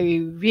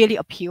 I really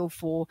appeal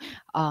for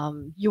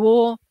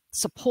your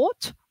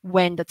support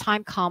when the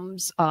time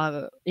comes,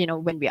 you know,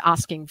 when we're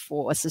asking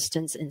for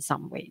assistance in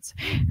some ways,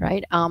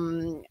 right?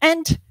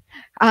 And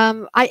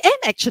I am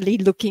actually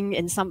looking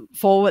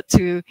forward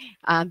to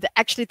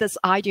actually this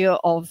idea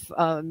of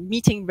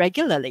meeting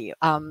regularly.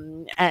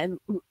 And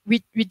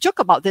we joke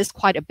about this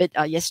quite a bit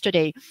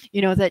yesterday,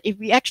 you know, that if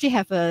we actually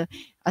have a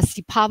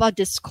SEAPAVAA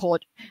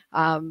Discord,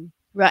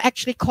 we're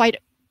actually quite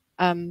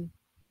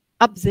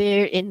up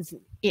there in,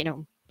 you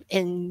know,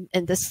 in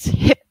this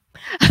hip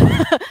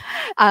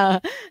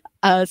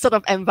sort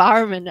of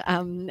environment,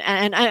 and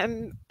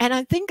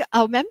I think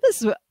our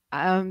members were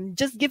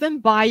just given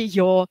by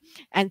your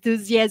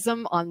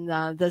enthusiasm on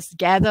this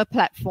Gather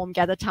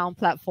Town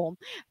platform,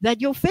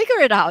 that you'll figure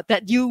it out,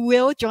 that you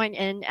will join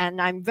in,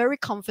 and I'm very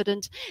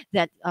confident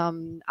that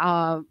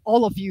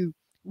all of you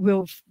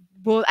will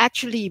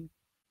actually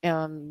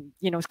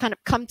you know, kind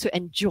of come to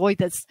enjoy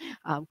this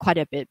quite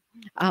a bit.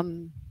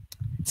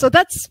 So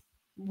that's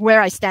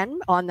where I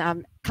stand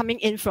on coming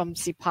in from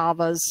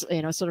SEAPAVAA's,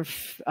 you know, sort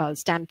of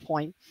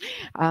standpoint.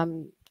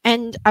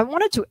 And I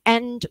wanted to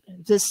end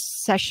this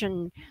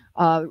session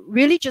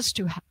really just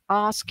to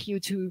ask you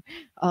to,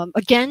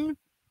 again,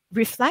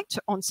 reflect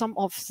on some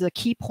of the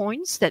key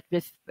points that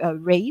we've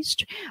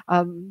raised.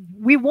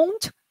 We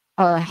won't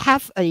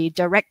have a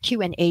direct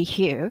Q&A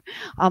here,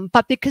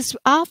 but because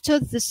after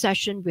this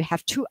session, we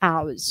have 2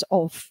 hours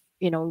of,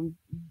 you know,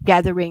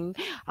 gathering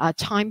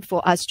time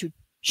for us to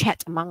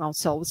chat among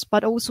ourselves,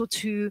 but also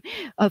to,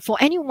 for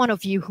any one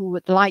of you who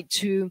would like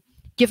to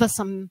give us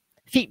some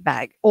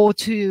feedback or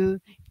to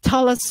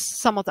tell us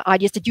some of the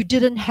ideas that you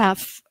didn't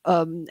have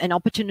an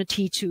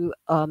opportunity to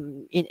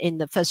in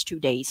the first 2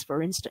 days,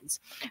 for instance.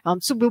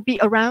 So we'll be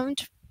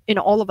around, you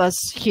know, all of us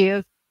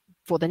here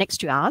for the next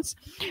 2 hours.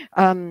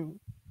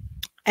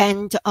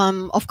 And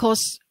of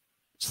course,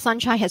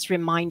 Sunshine has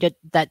reminded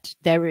that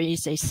there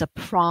is a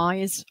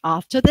surprise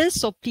after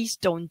this, so please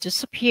don't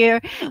disappear.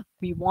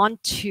 We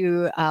want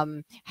to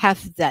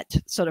have that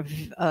sort of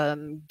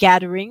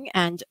gathering,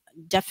 and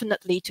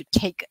definitely to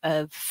take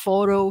a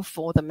photo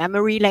for the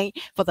memory lane,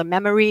 for the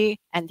memory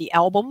and the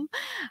album.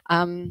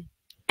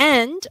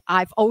 And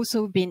I've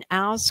also been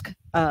asked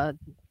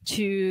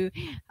to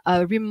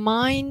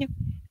remind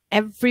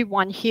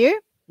everyone here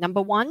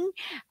Number one,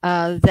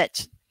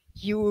 that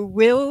you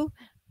will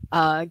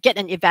get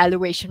an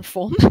evaluation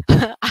form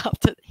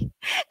after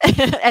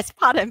as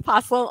part and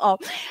parcel of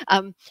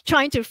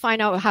trying to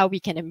find out how we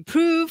can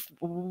improve,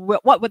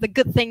 what were the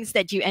good things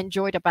that you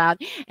enjoyed about.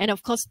 And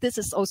of course, this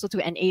is also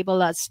to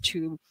enable us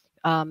to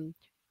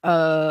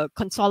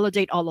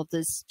consolidate all of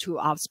this to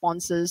our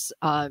sponsors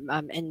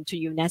and to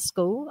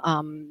UNESCO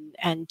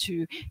and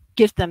to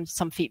give them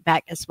some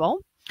feedback as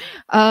well.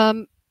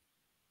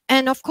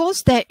 And of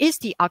course, there is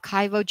the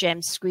archival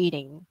gem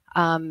screening.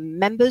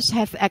 Members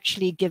have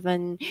actually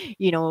given,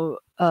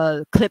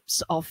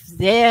 clips of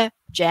their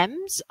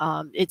gems.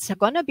 It's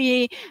going to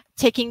be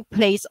taking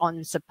place on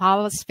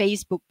SEAPAVAA's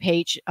Facebook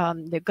page.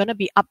 They're going to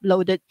be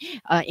uploaded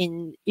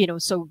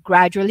so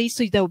gradually.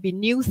 So there will be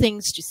new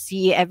things to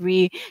see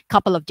every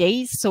couple of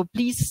days. So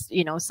please,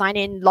 sign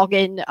in, log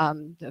in,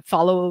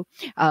 follow,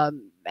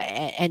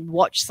 and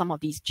watch some of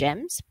these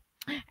gems.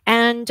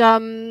 And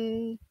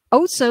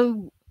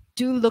also,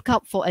 do look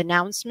out for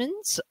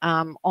announcements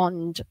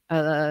on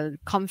our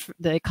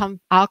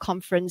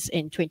conference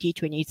in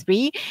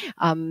 2023.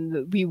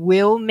 We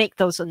will make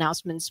those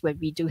announcements when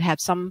we do have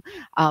some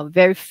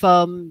very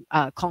firm,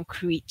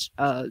 concrete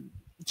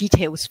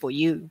details for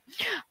you.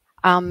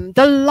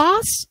 The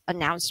last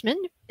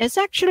announcement is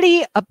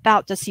actually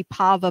about the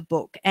SEAPAVAA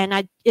book,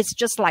 and it's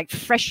just like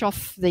fresh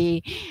off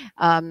the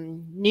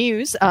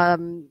news.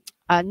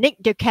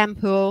 Nick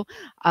DeCampo,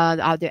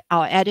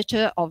 our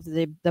editor of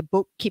the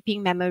book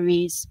Keeping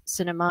Memories,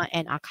 Cinema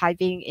and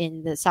Archiving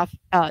in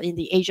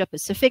the Asia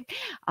Pacific,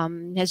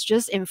 has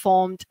just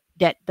informed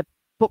that the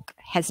book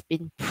has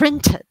been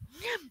printed.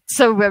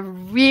 So we're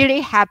really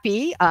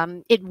happy.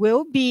 It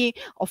will be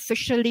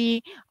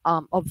officially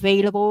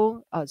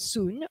available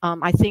soon.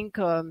 I think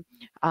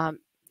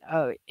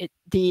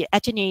the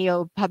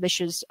Ateneo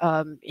publishers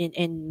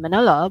in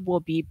Manila will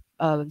be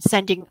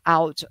sending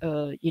out,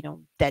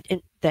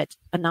 that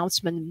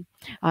announcement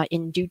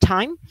in due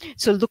time.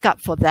 So look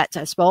out for that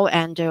as well,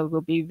 and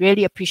we'll be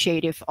really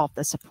appreciative of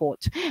the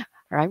support. All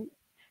right.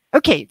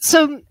 Okay.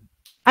 So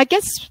I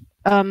guess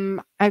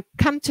I've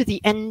come to the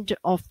end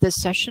of this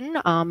session.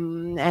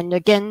 And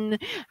again,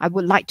 I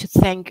would like to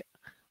thank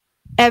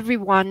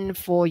everyone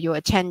for your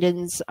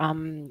attendance.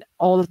 Thank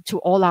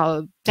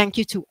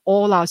you to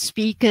all our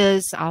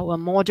speakers, our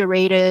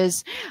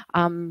moderators,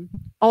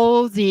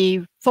 all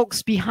the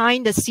folks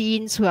behind the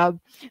scenes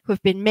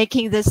who've been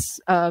making this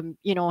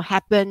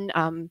happen.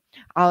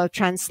 Our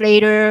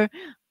translator,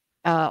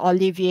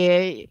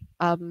 Olivier,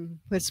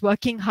 was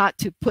working hard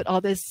to put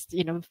all this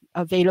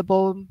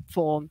available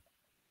for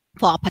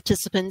our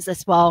participants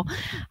as well.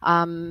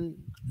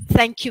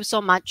 Thank you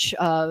so much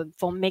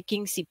for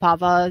making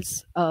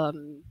SEAPAVAA's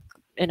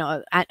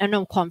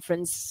annual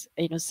conference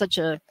such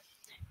a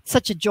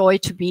joy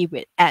to be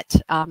at,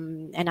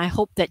 and I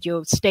hope that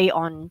you'll stay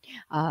on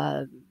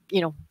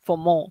for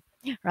more,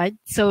 right?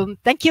 So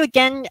thank you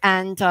again,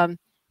 and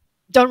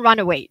don't run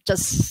away,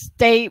 just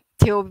stay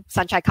till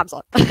sunshine comes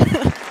on.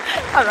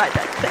 All right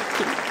then, thank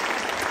you.